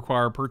that would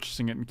require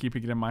purchasing it and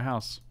keeping it in my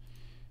house.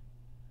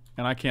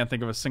 And I can't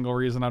think of a single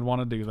reason I'd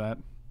want to do that.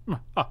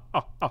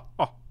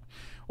 What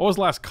was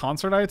the last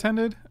concert I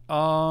attended?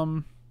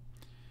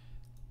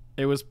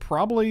 It was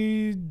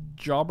probably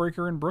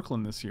Jawbreaker in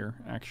Brooklyn this year,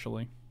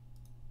 actually.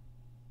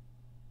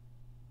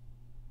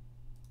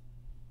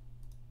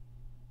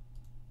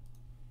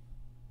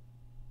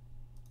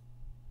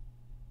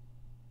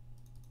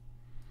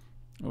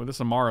 Oh,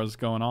 this Amara's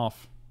going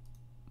off.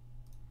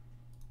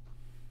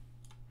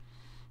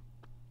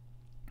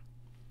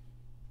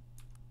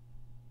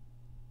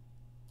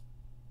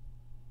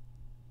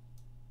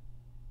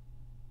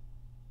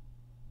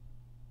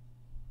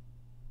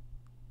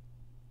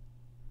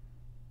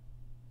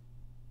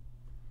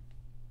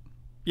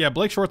 Yeah,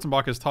 Blake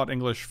Schwarzenbach has taught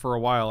English for a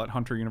while at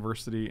Hunter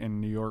University in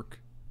New York.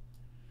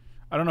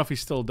 I don't know if he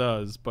still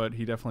does, but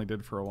he definitely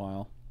did for a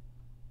while.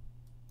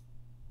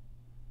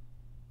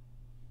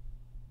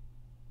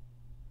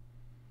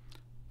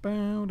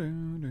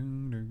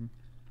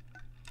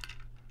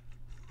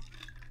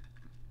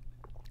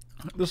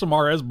 This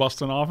Amara is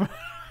busting off.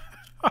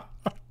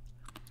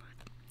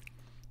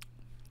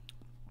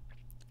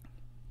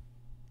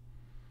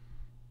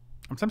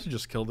 I'm tempted to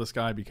just kill this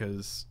guy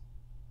because...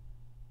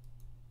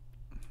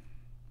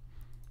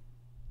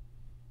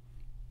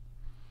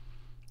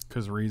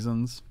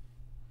 reasons.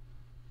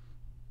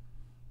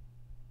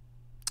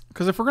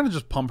 Because if we're going to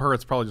just pump her,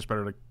 it's probably just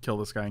better to kill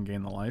this guy and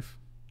gain the life.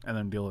 And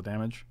then deal the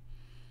damage.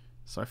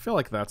 So I feel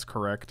like that's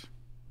correct.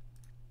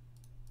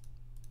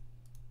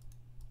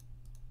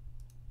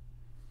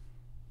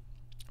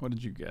 What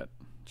did you get?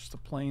 Just the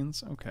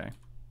planes? Okay.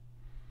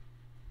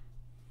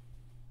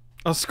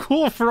 A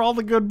school for all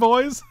the good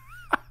boys?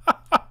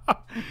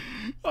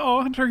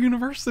 Oh, Hunter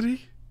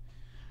University.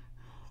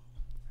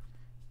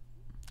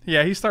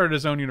 Yeah, he started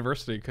his own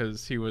university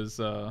because he was,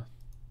 you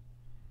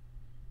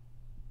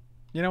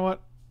know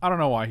what? I don't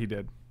know why he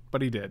did,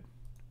 but he did.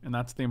 And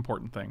that's the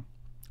important thing.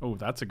 Oh,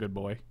 that's a good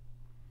boy.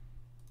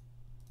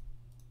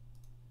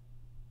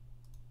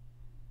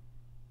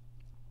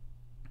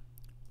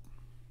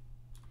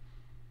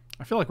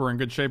 I feel like we're in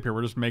good shape here.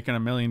 We're just making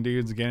 1,000,000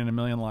 dudes, gaining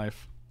 1,000,000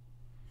 life.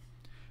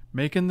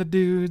 Making the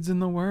dudes in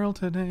the world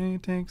today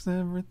takes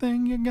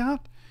everything you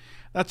got.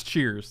 That's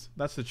Cheers.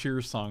 That's the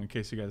Cheers song, in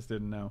case you guys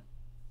didn't know.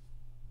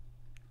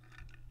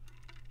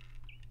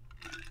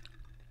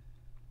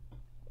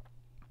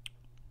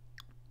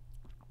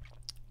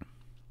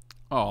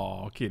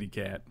 Oh, kitty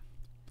cat.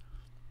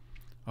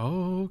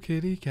 Oh,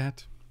 kitty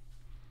cat.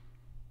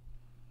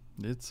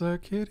 It's a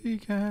kitty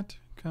cat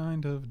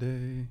kind of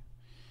day.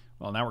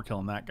 Well, now we're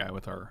killing that guy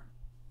with our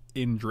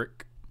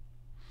Indrik.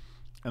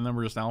 And then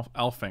we're just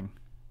alfing.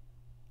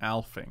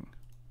 Alfing.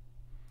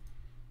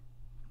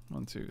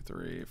 1, 2,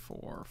 3,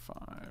 4,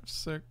 5,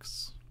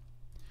 6.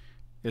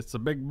 It's a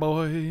big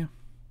boy.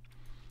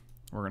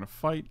 We're going to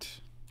fight.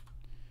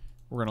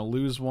 We're going to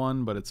lose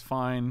one, but it's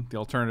fine. The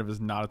alternative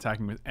is not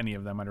attacking with any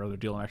of them. I'd rather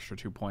deal an extra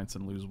 2 points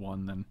and lose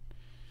one than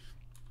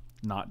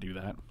not do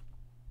that.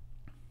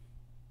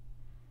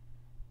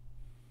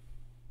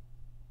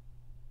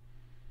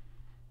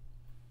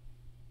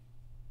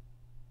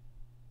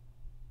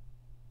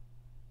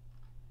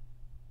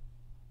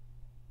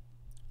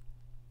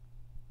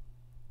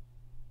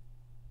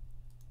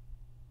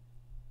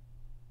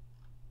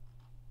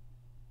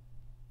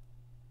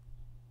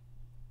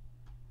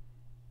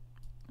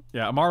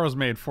 Yeah, Amaro's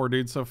made 4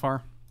 dudes so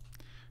far.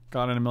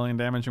 Got in 1 million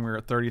damage and we were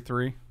at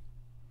 33.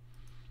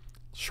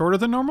 Shorter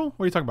than normal?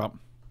 What are you talking about?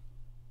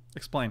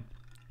 Explain.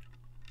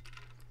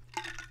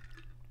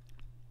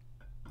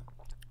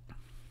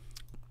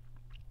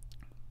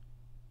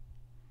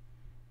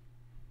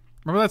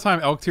 Remember that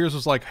time Elk Tears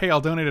was like, hey, I'll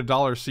donate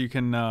 $1 so you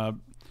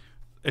can,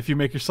 if you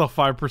make yourself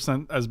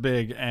 5% as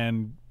big,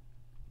 and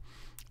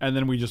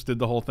then we just did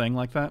the whole thing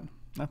like that?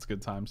 That's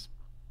good times.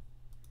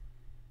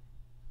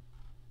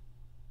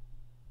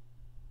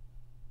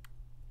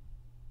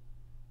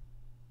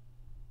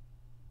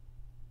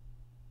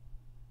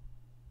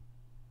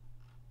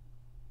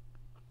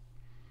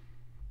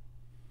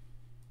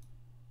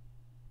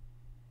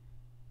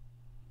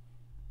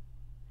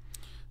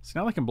 So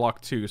now they can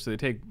block 2, so they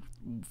take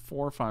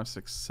 4, 5,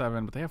 6,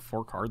 7, but they have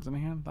 4 cards in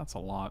hand? That's a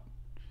lot.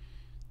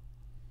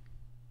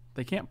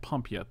 They can't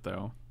pump yet,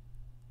 though.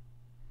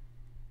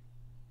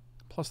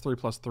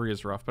 +3/+3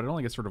 is rough, but it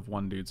only gets rid of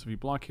 1 dude, so if you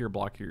block here,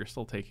 you're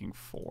still taking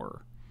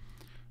 4.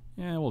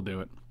 Yeah, we'll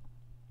do it.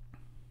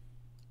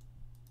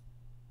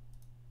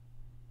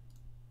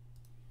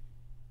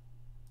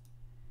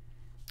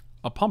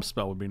 A pump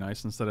spell would be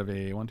nice instead of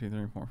a 1, 2,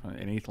 3, 4, 5,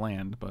 an 8th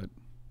land, but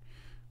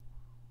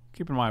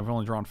keep in mind, I've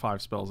only drawn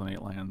 5 spells and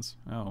 8 lands.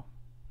 Oh.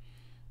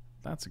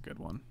 That's a good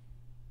one.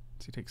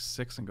 So you take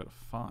 6 and go to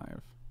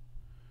 5.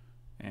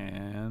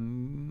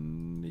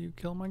 And you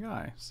kill my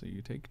guy. So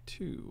you take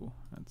 2.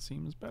 That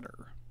seems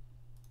better.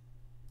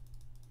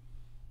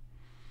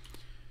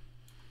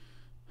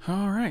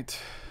 Alright.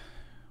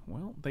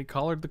 Well, they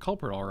collared the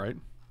culprit alright.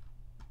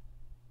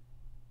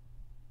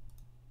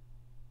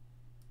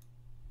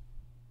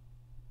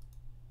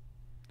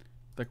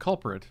 The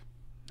culprit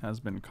has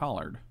been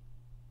collared.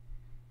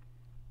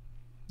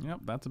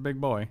 Yep, that's a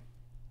big boy.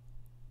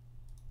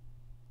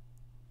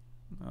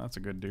 Oh, that's a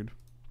good dude.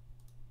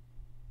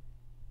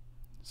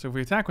 So if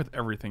we attack with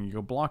everything, you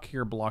go block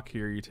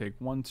here, you take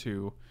 1,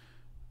 2,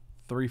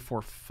 3,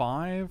 4,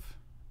 5.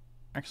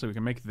 Actually, we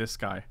can make this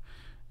guy.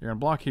 You're going to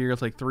block here, you'll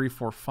take 3,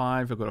 4,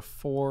 5, you'll go to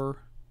 4.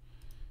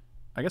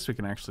 I guess we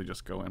can actually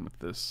just go in with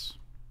this.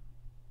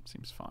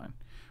 Seems fine.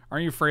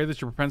 Aren't you afraid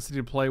that your propensity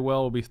to play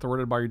well will be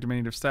thwarted by your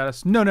diminutive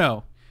status? No,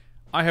 no.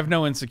 I have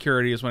no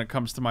insecurities when it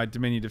comes to my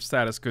diminutive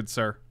status, good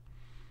sir.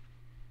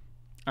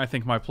 I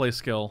think my play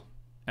skill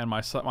and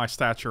my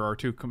stature are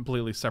 2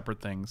 completely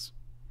separate things.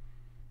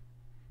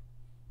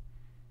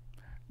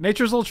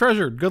 Nature's little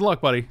treasure. Good luck,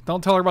 buddy.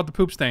 Don't tell her about the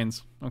poop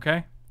stains,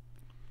 okay?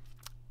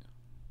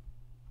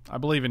 I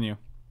believe in you.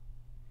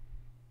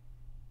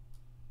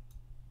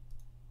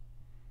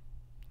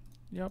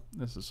 Yep,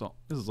 this is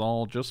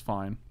all just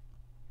fine.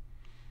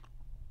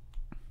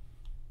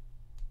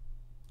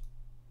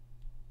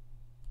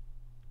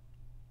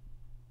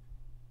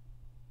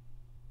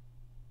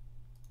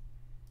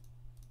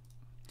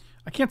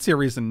 I can't see a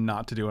reason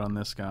not to do it on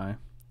this guy.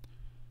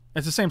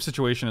 It's the same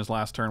situation as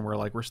last turn where,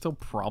 like, we're still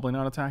probably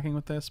not attacking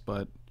with this,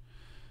 but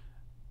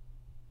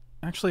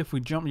actually if we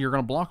jump, you're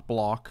going to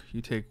block.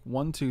 You take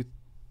 1, 2,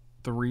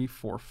 3,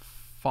 4,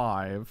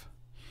 5.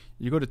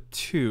 You go to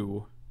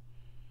 2.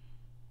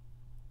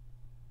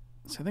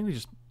 So I think we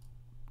just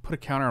put a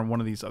counter on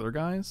one of these other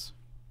guys.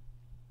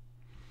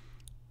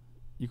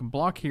 You can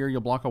block here,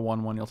 you'll block a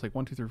 1, 1, you'll take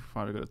 1, 2, 3, 4,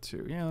 5 to go to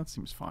 2. Yeah, that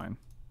seems fine.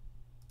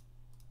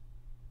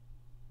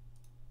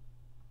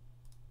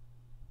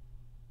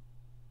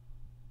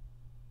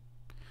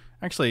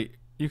 Actually,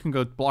 you can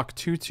go block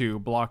 2, 2,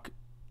 block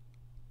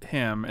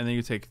him, and then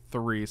you take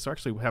 3. So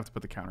actually, we have to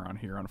put the counter on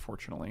here,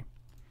 unfortunately.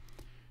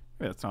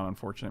 Maybe that's not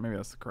unfortunate. Maybe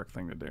that's the correct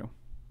thing to do.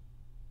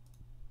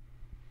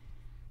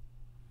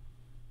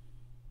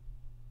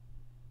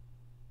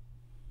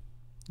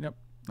 Yep,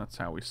 that's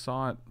how we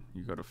saw it.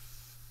 You go to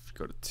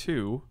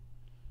 2.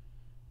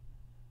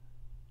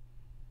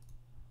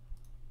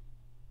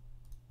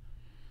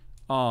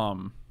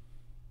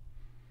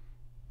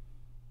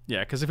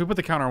 Yeah, because if we put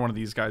the counter on one of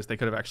these guys, they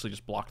could have actually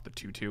just blocked the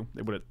 2/2.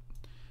 They would have,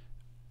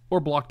 or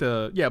blocked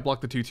the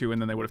 2/2,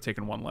 and then they would have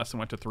taken 1 less and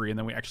went to 3, and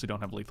then we actually don't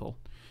have lethal.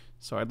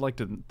 So I'd like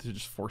to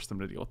just force them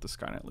to deal with the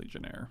Skynet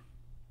Legionnaire.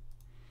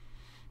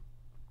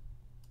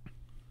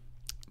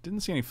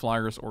 Didn't see any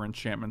flyers or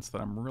enchantments that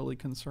I'm really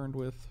concerned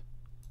with.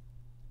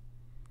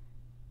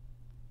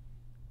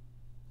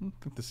 I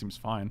think this seems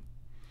fine.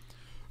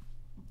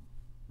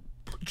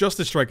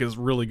 Justice Strike is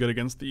really good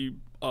against the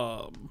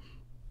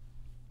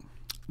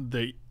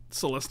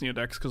Celestia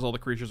decks because all the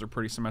creatures are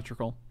pretty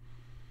symmetrical.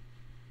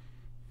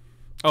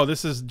 Oh,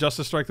 this is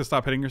Justice Strike, the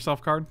stop hitting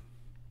yourself card?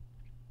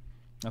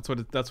 That's what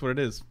it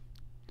is.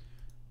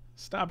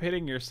 Stop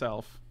hitting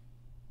yourself.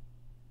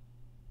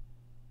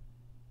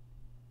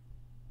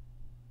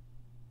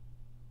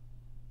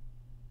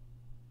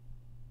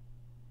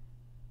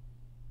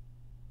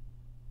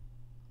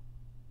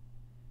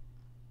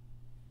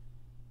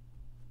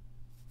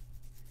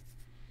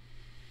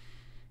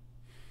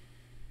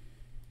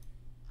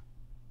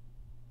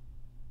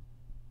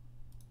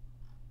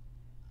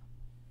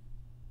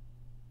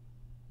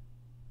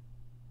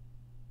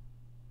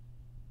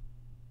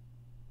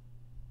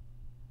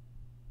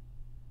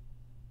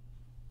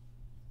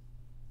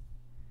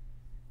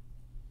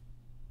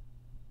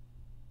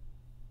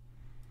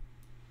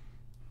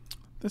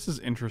 This is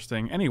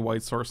interesting. Any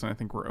white source, and I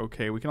think we're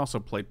okay. We can also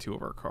play 2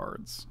 of our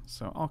cards,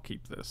 so I'll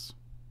keep this.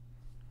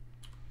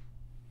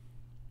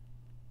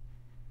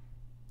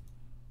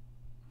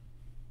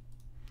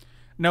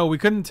 No, we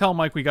couldn't tell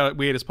Mike we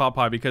ate his pot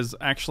pie because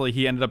actually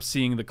he ended up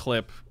seeing the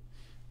clip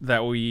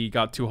that we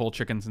got 2 whole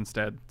chickens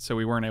instead, so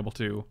we weren't able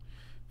to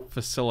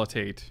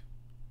facilitate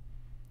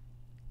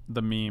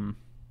the meme.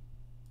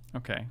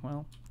 Okay,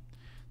 well,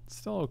 it's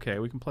still okay.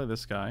 We can play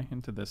this guy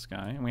into this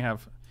guy, and we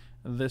have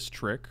this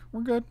trick.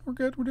 We're good. We're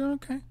good. We're doing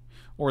okay.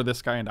 Or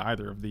this guy into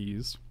either of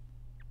these.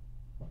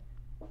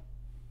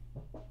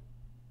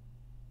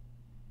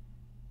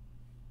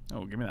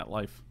 Oh, give me that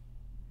life.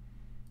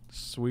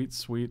 Sweet,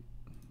 sweet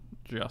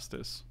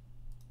justice.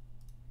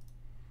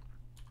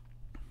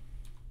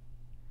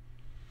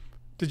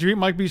 Did you eat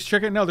Mike B's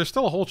chicken? No, there's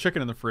still a whole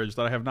chicken in the fridge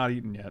that I have not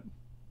eaten yet.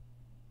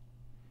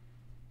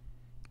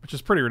 Which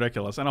is pretty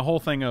ridiculous. And a whole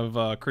thing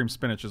of cream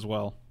spinach as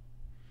well.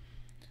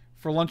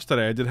 For lunch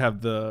today, I did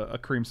have a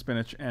cream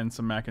spinach and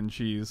some mac and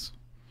cheese.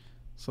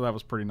 So that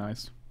was pretty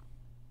nice.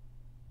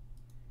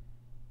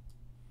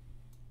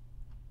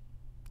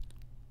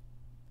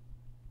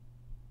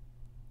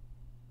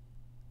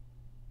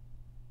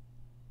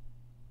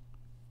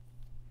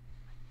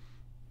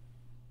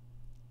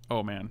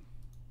 Oh, man.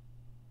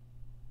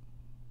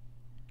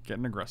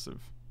 Getting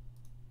aggressive.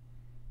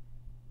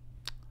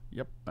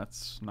 Yep,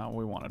 that's not what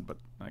we wanted, but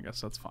I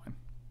guess that's fine.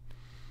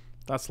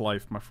 That's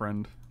life, my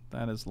friend.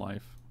 That is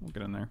life. We'll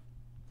get in there.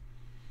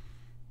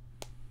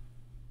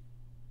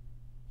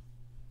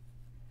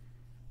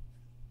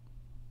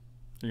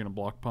 You're gonna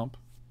block pump?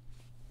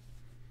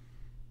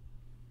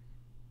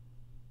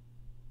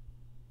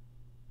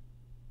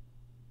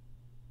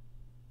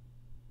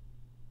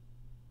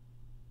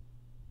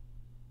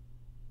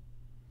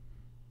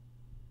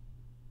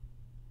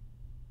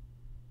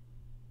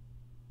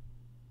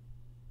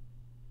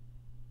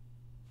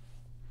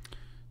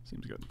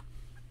 Seems good.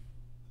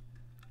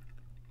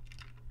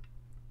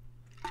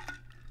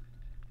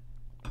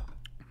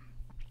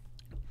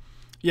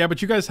 Yeah,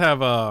 but you guys have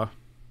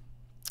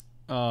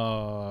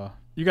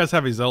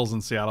Ezels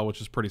in Seattle,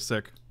 which is pretty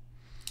sick.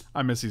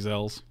 I miss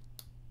Ezels.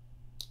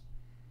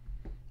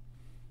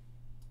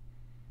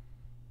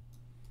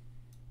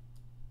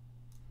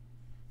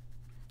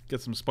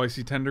 Get some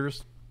spicy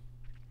tenders.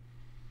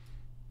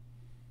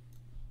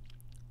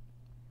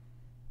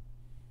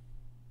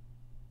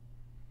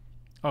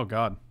 Oh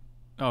god.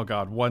 Oh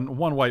god. One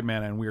white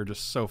mana and we are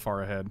just so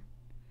far ahead.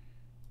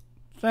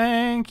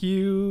 Thank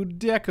you,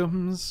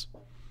 Deckums.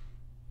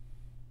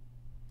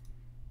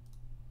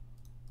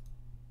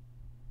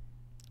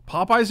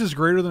 Popeyes is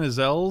greater than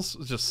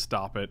Ezels? Just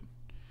stop it.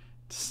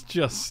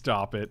 Just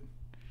stop it.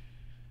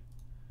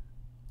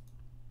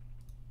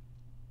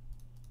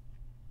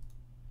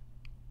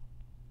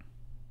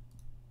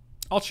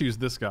 I'll choose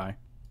this guy.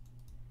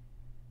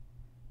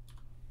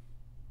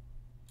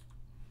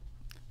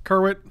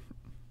 Kerwit,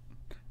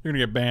 you're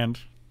gonna get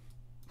banned.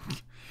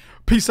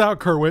 Peace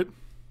out, Kerwit.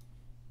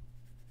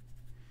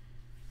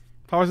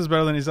 Popeyes is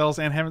better than Ezels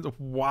and Heavens.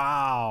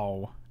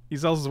 Wow.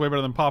 Ezels is way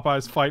better than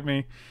Popeyes. Fight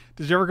me.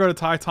 Did you ever go to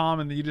Thai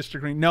Tom in the U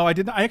District? No, I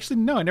didn't. I actually,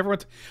 no, I never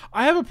went.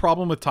 I have a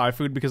problem with Thai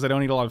food because I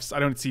don't eat a lot of, I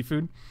don't eat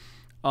seafood.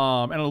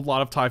 And a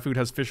lot of Thai food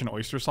has fish and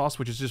oyster sauce,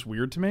 which is just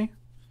weird to me.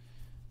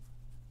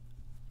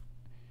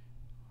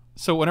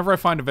 So whenever I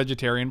find a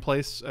vegetarian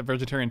place, a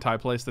vegetarian Thai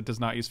place that does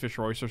not use fish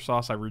or oyster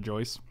sauce, I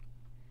rejoice.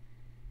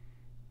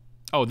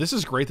 Oh, this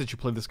is great that you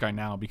play this guy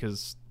now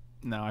because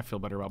now I feel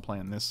better about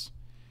playing this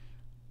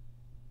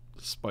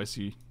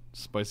spicy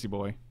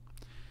boy.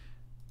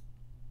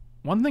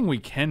 One thing we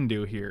can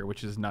do here,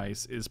 which is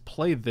nice, is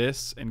play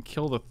this and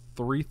kill the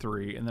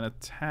 3/3 and then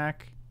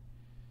attack.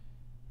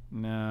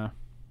 Nah.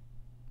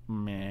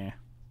 Meh.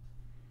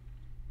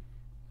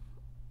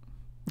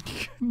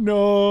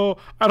 No,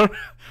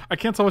 I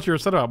can't tell what you're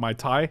upset about, my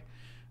Thai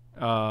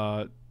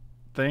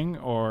thing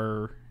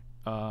or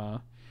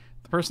the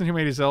person who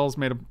made Ezels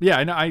made a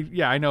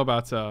I know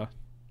about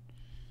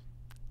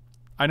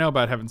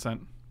Heaven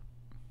Sent.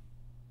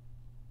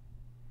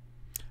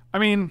 I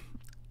mean,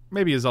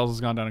 maybe his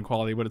Zelda's gone down in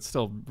quality, but it's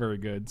still very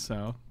good.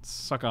 So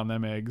suck on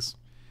them eggs,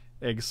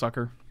 egg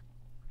sucker.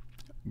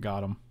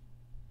 Got him.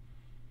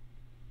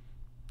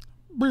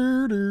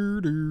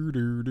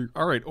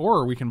 All right,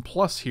 or we can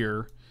plus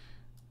here,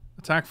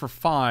 attack for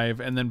 5,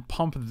 and then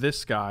pump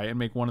this guy and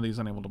make one of these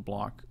unable to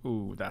block.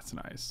 Ooh, that's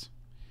nice.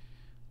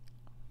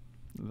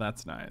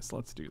 That's nice.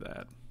 Let's do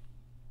that.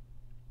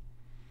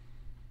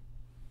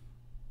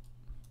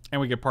 And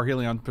we get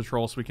Parhelion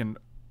Patrol, so we can...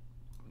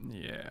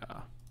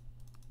 Yeah.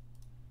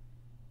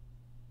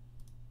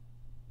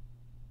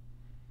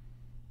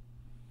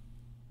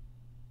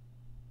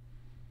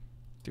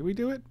 Do we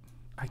do it?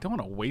 I don't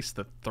want to waste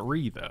the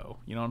 3, though.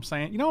 You know what I'm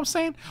saying? You know what I'm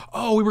saying?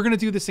 Oh, we were going to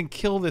do this and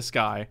kill this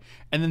guy,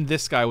 and then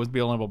this guy would be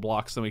able to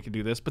block, so then we could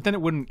do this. But then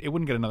it wouldn't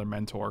get another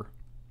mentor.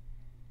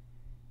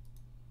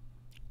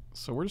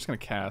 So we're just going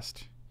to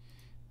cast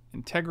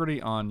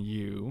Integrity on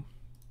you.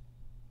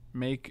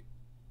 Make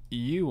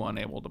you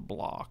unable to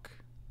block.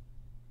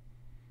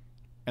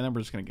 And then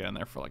we're just going to get in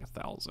there for like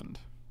 1,000.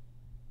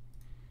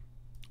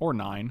 Or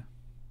 9.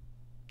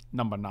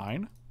 Number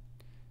 9.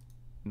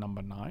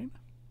 Number 9.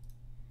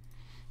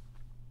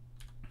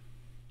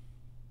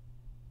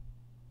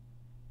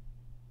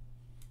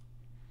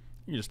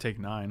 You just take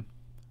 9.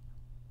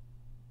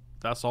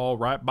 That's all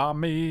right by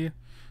me.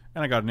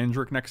 And I got an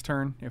Indrik next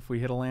turn if we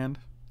hit a land.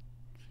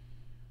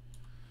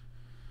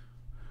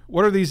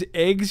 What are these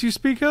eggs you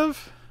speak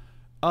of?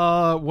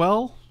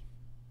 Well,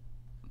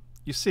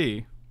 you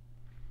see.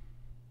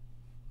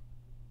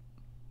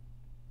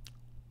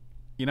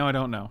 You know, I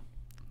don't know.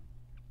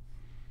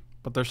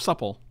 But they're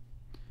supple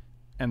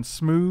and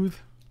smooth.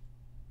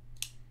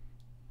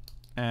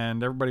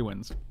 And everybody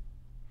wins.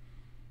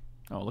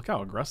 Oh, look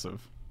how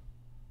aggressive.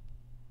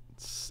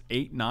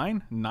 8,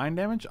 9? 9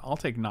 damage? I'll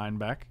take 9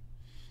 back.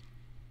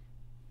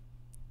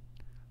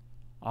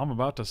 I'm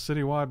about to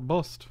citywide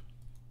bust.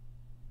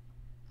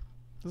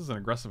 This is an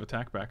aggressive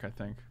attack back, I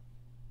think.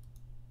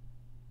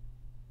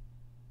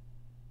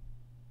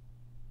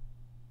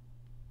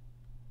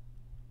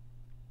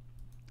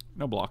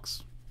 No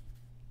blocks.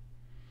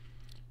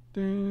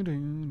 Do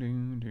do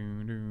do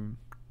do do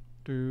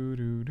do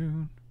do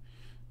do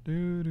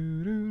do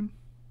do do.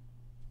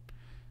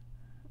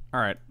 All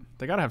right,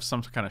 they gotta have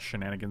some kind of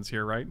shenanigans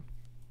here, right?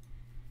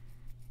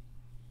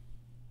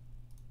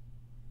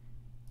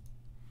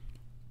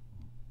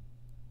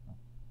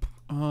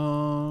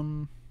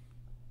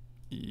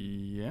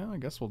 Yeah, I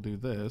guess we'll do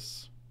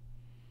this.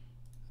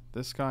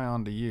 This guy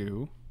onto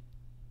you.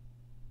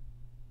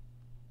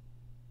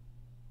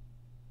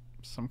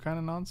 Some kind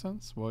of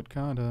nonsense? What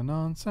kind of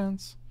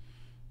nonsense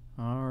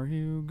are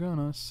you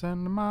gonna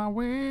send my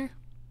way?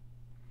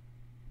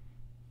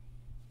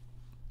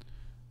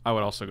 I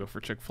would also go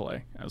for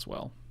Chick-fil-A as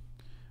well.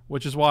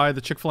 Which is why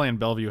the Chick-fil-A in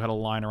Bellevue had a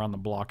line around the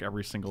block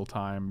every single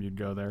time you'd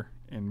go there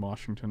in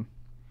Washington.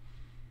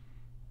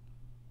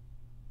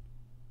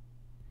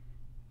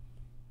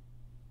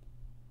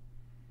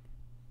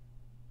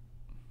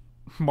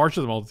 March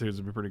of the Multitudes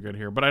would be pretty good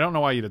here, but I don't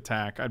know why you'd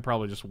attack. I'd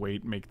probably just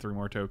wait, make 3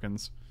 more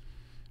tokens.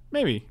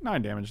 Maybe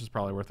 9 damage is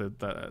probably worth it.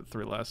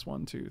 3 less.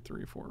 1, 2,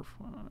 3, 4,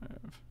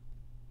 5.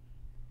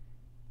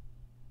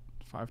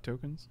 5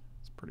 tokens.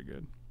 It's pretty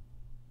good.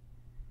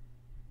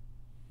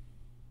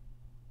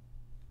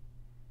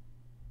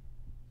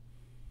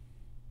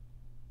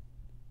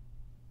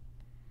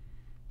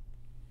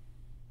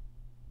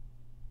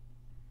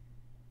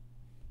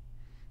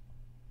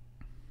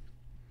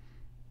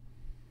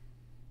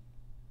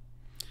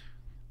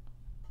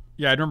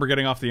 Yeah, I remember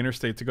getting off the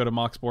interstate to go to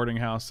Mock's boarding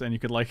house, and you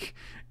could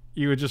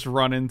you would just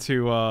run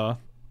into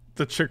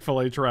the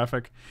Chick-fil-A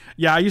traffic.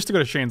 Yeah, I used to go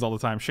to Shane's all the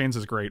time. Shane's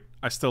is great.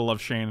 I still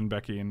love Shane and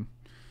Becky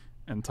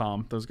and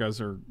Tom. Those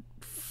guys are.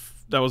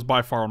 That was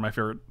by far one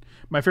of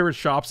my favorite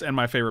shops and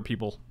my favorite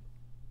people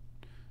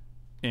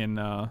in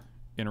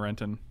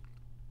Renton.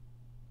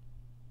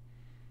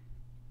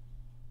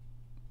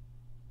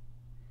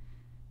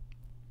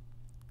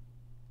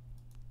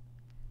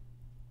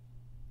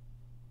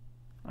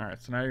 All right,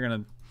 so now you're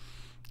gonna.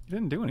 You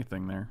didn't do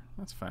anything there.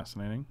 That's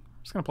fascinating.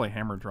 I'm just gonna play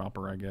Hammer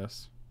Dropper, I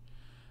guess.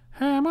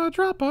 Hammer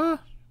Dropper.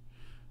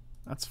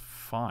 That's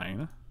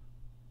fine.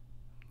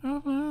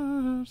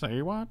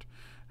 Say what?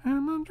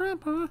 Hammer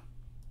Dropper.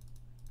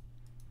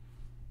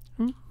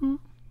 Ooh.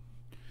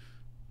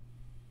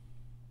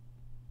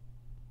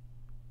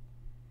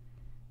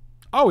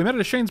 Oh, we met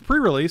at a Shane's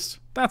pre-release.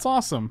 That's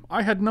awesome.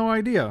 I had no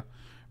idea.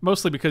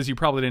 Mostly because you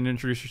probably didn't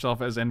introduce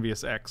yourself as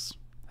Envious X,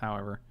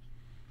 however.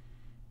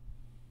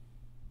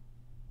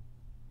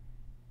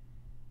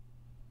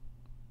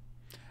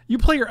 You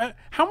play your...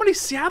 How many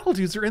Seattle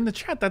dudes are in the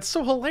chat? That's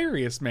so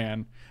hilarious,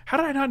 man. How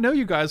did I not know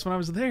you guys when I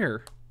was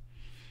there?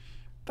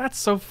 That's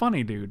so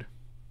funny, dude.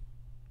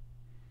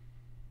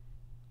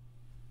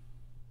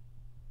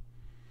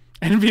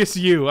 Envious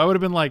you. I would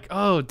have been like,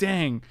 oh,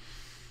 dang.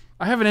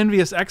 I have an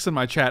Envious X in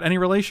my chat. Any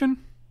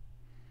relation?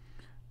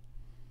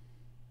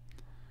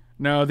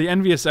 No, the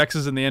Envious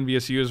X's and the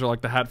Envious U's are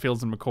like the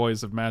Hatfields and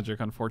McCoys of Magic,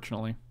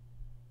 unfortunately.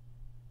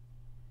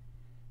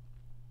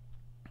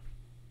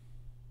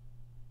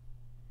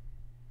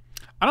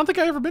 I don't think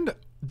I ever been to...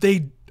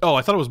 Oh,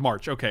 I thought it was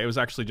March. Okay, it was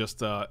actually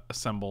just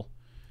assemble.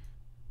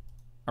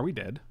 Are we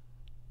dead?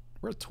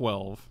 We're at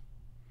 12.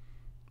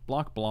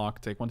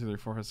 Block. Take 1, 2, 3,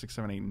 4, 5, 6,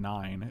 7, 8,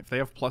 9. If they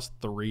have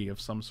 +3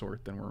 of some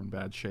sort, then we're in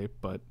bad shape.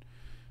 But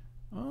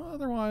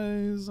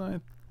otherwise,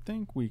 I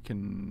think we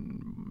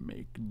can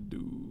make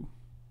do.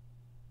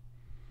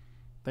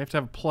 They have to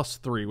have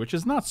 +3, which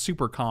is not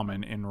super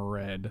common in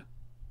red.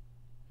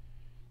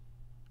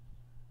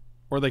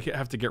 Or they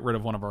have to get rid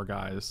of one of our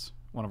guys,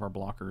 one of our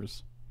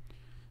blockers.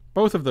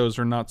 Both of those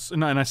are not...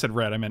 No, and I said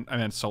red. I meant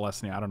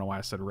Celestia. I don't know why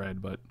I said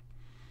red, but...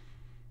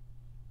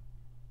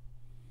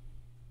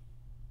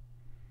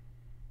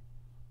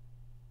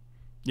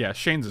 Yeah,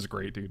 Shane's is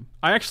great, dude.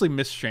 I actually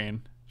miss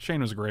Shane.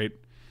 Shane was great.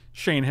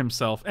 Shane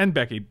himself and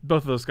Becky.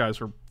 Both of those guys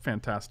were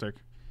fantastic.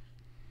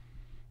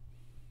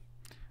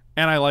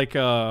 And I like...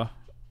 I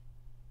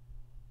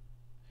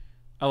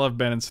love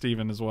Ben and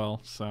Steven as well,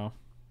 so...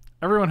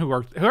 Everyone who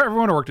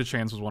worked at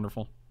Shane's was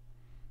wonderful.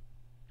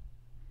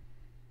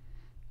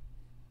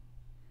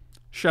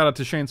 Shout out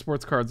to Shane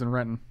Sports Cards in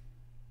Renton.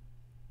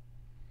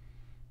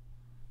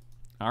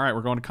 All right,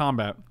 we're going to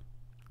combat.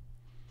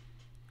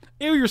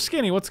 Ew, you're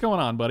skinny. What's going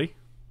on, buddy?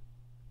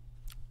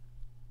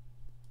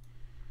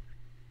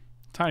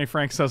 Tiny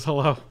Frank says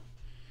hello.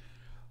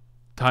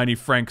 Tiny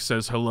Frank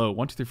says hello.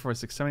 1, 2, 3, 4, 5,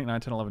 6, 7, 8,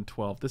 9, 10, 11,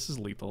 12. This is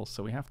lethal,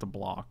 so we have to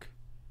block.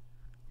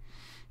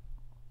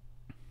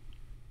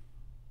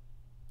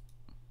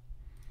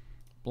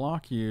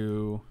 Block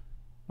you.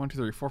 1, 2,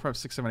 3, 4, 5,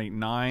 6, 7, 8,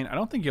 9. I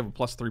don't think you have a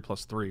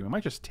 +3/+3. We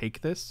might just take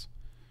this.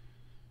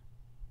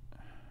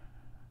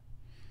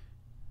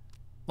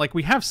 Like,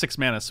 we have 6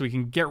 mana, so we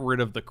can get rid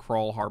of the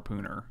Crawl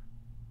Harpooner.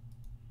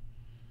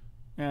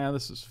 Yeah,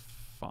 this is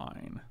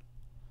fine.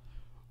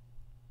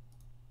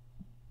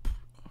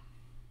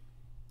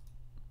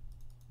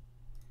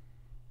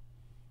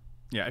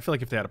 Yeah, I feel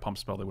like if they had a pump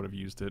spell, they would have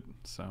used it.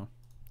 So,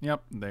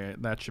 yep,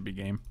 that should be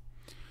game.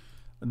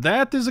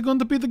 That is going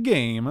to be the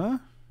game, huh?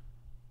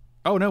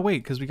 Oh, no,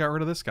 wait, because we got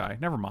rid of this guy.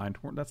 Never mind.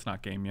 That's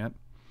not game yet.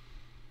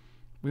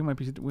 We might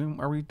be...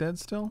 Are we dead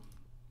still?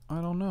 I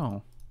don't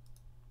know.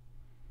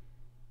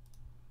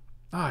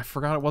 Ah, I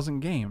forgot it wasn't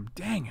game.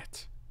 Dang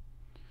it.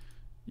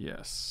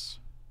 Yes.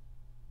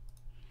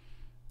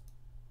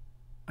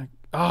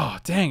 Oh,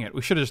 dang it.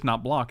 We should have just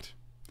not blocked.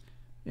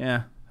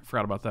 Yeah, I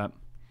forgot about that.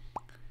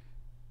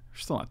 We're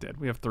still not dead.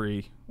 We have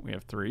 3. We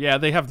have 3. Yeah,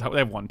 they have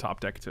 1 top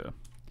deck too.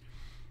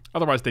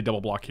 Otherwise, they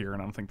double block here,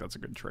 and I don't think that's a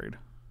good trade.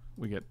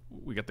 We get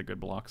the good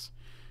blocks.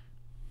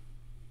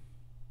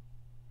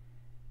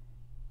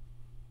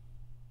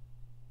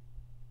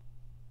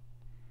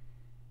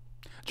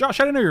 Josh,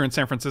 I didn't know you were in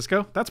San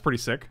Francisco. That's pretty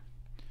sick.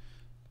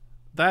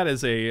 That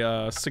is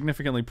a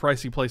significantly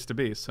pricey place to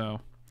be.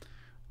 So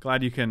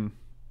glad you're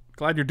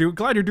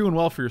doing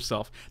well for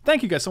yourself.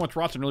 Thank you guys so much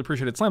for watching. Really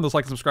appreciate it. Slam those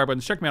like and subscribe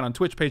buttons. Check me out on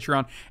Twitch,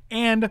 Patreon,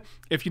 and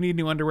if you need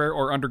new underwear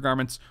or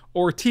undergarments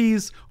or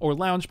tees or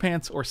lounge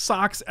pants or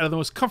socks out of the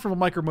most comfortable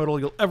micromodal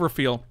you'll ever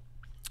feel,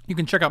 you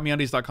can check out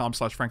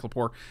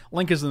MeUndies.com/FrankLepore.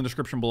 Link is in the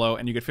description below,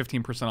 and you get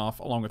 15% off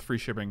along with free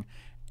shipping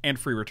and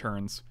free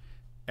returns.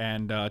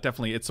 And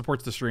definitely, it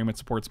supports the stream, it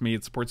supports me,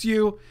 it supports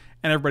you,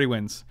 and everybody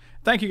wins.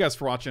 Thank you guys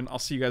for watching. I'll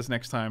see you guys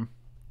next time.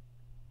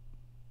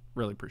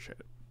 Really appreciate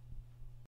it.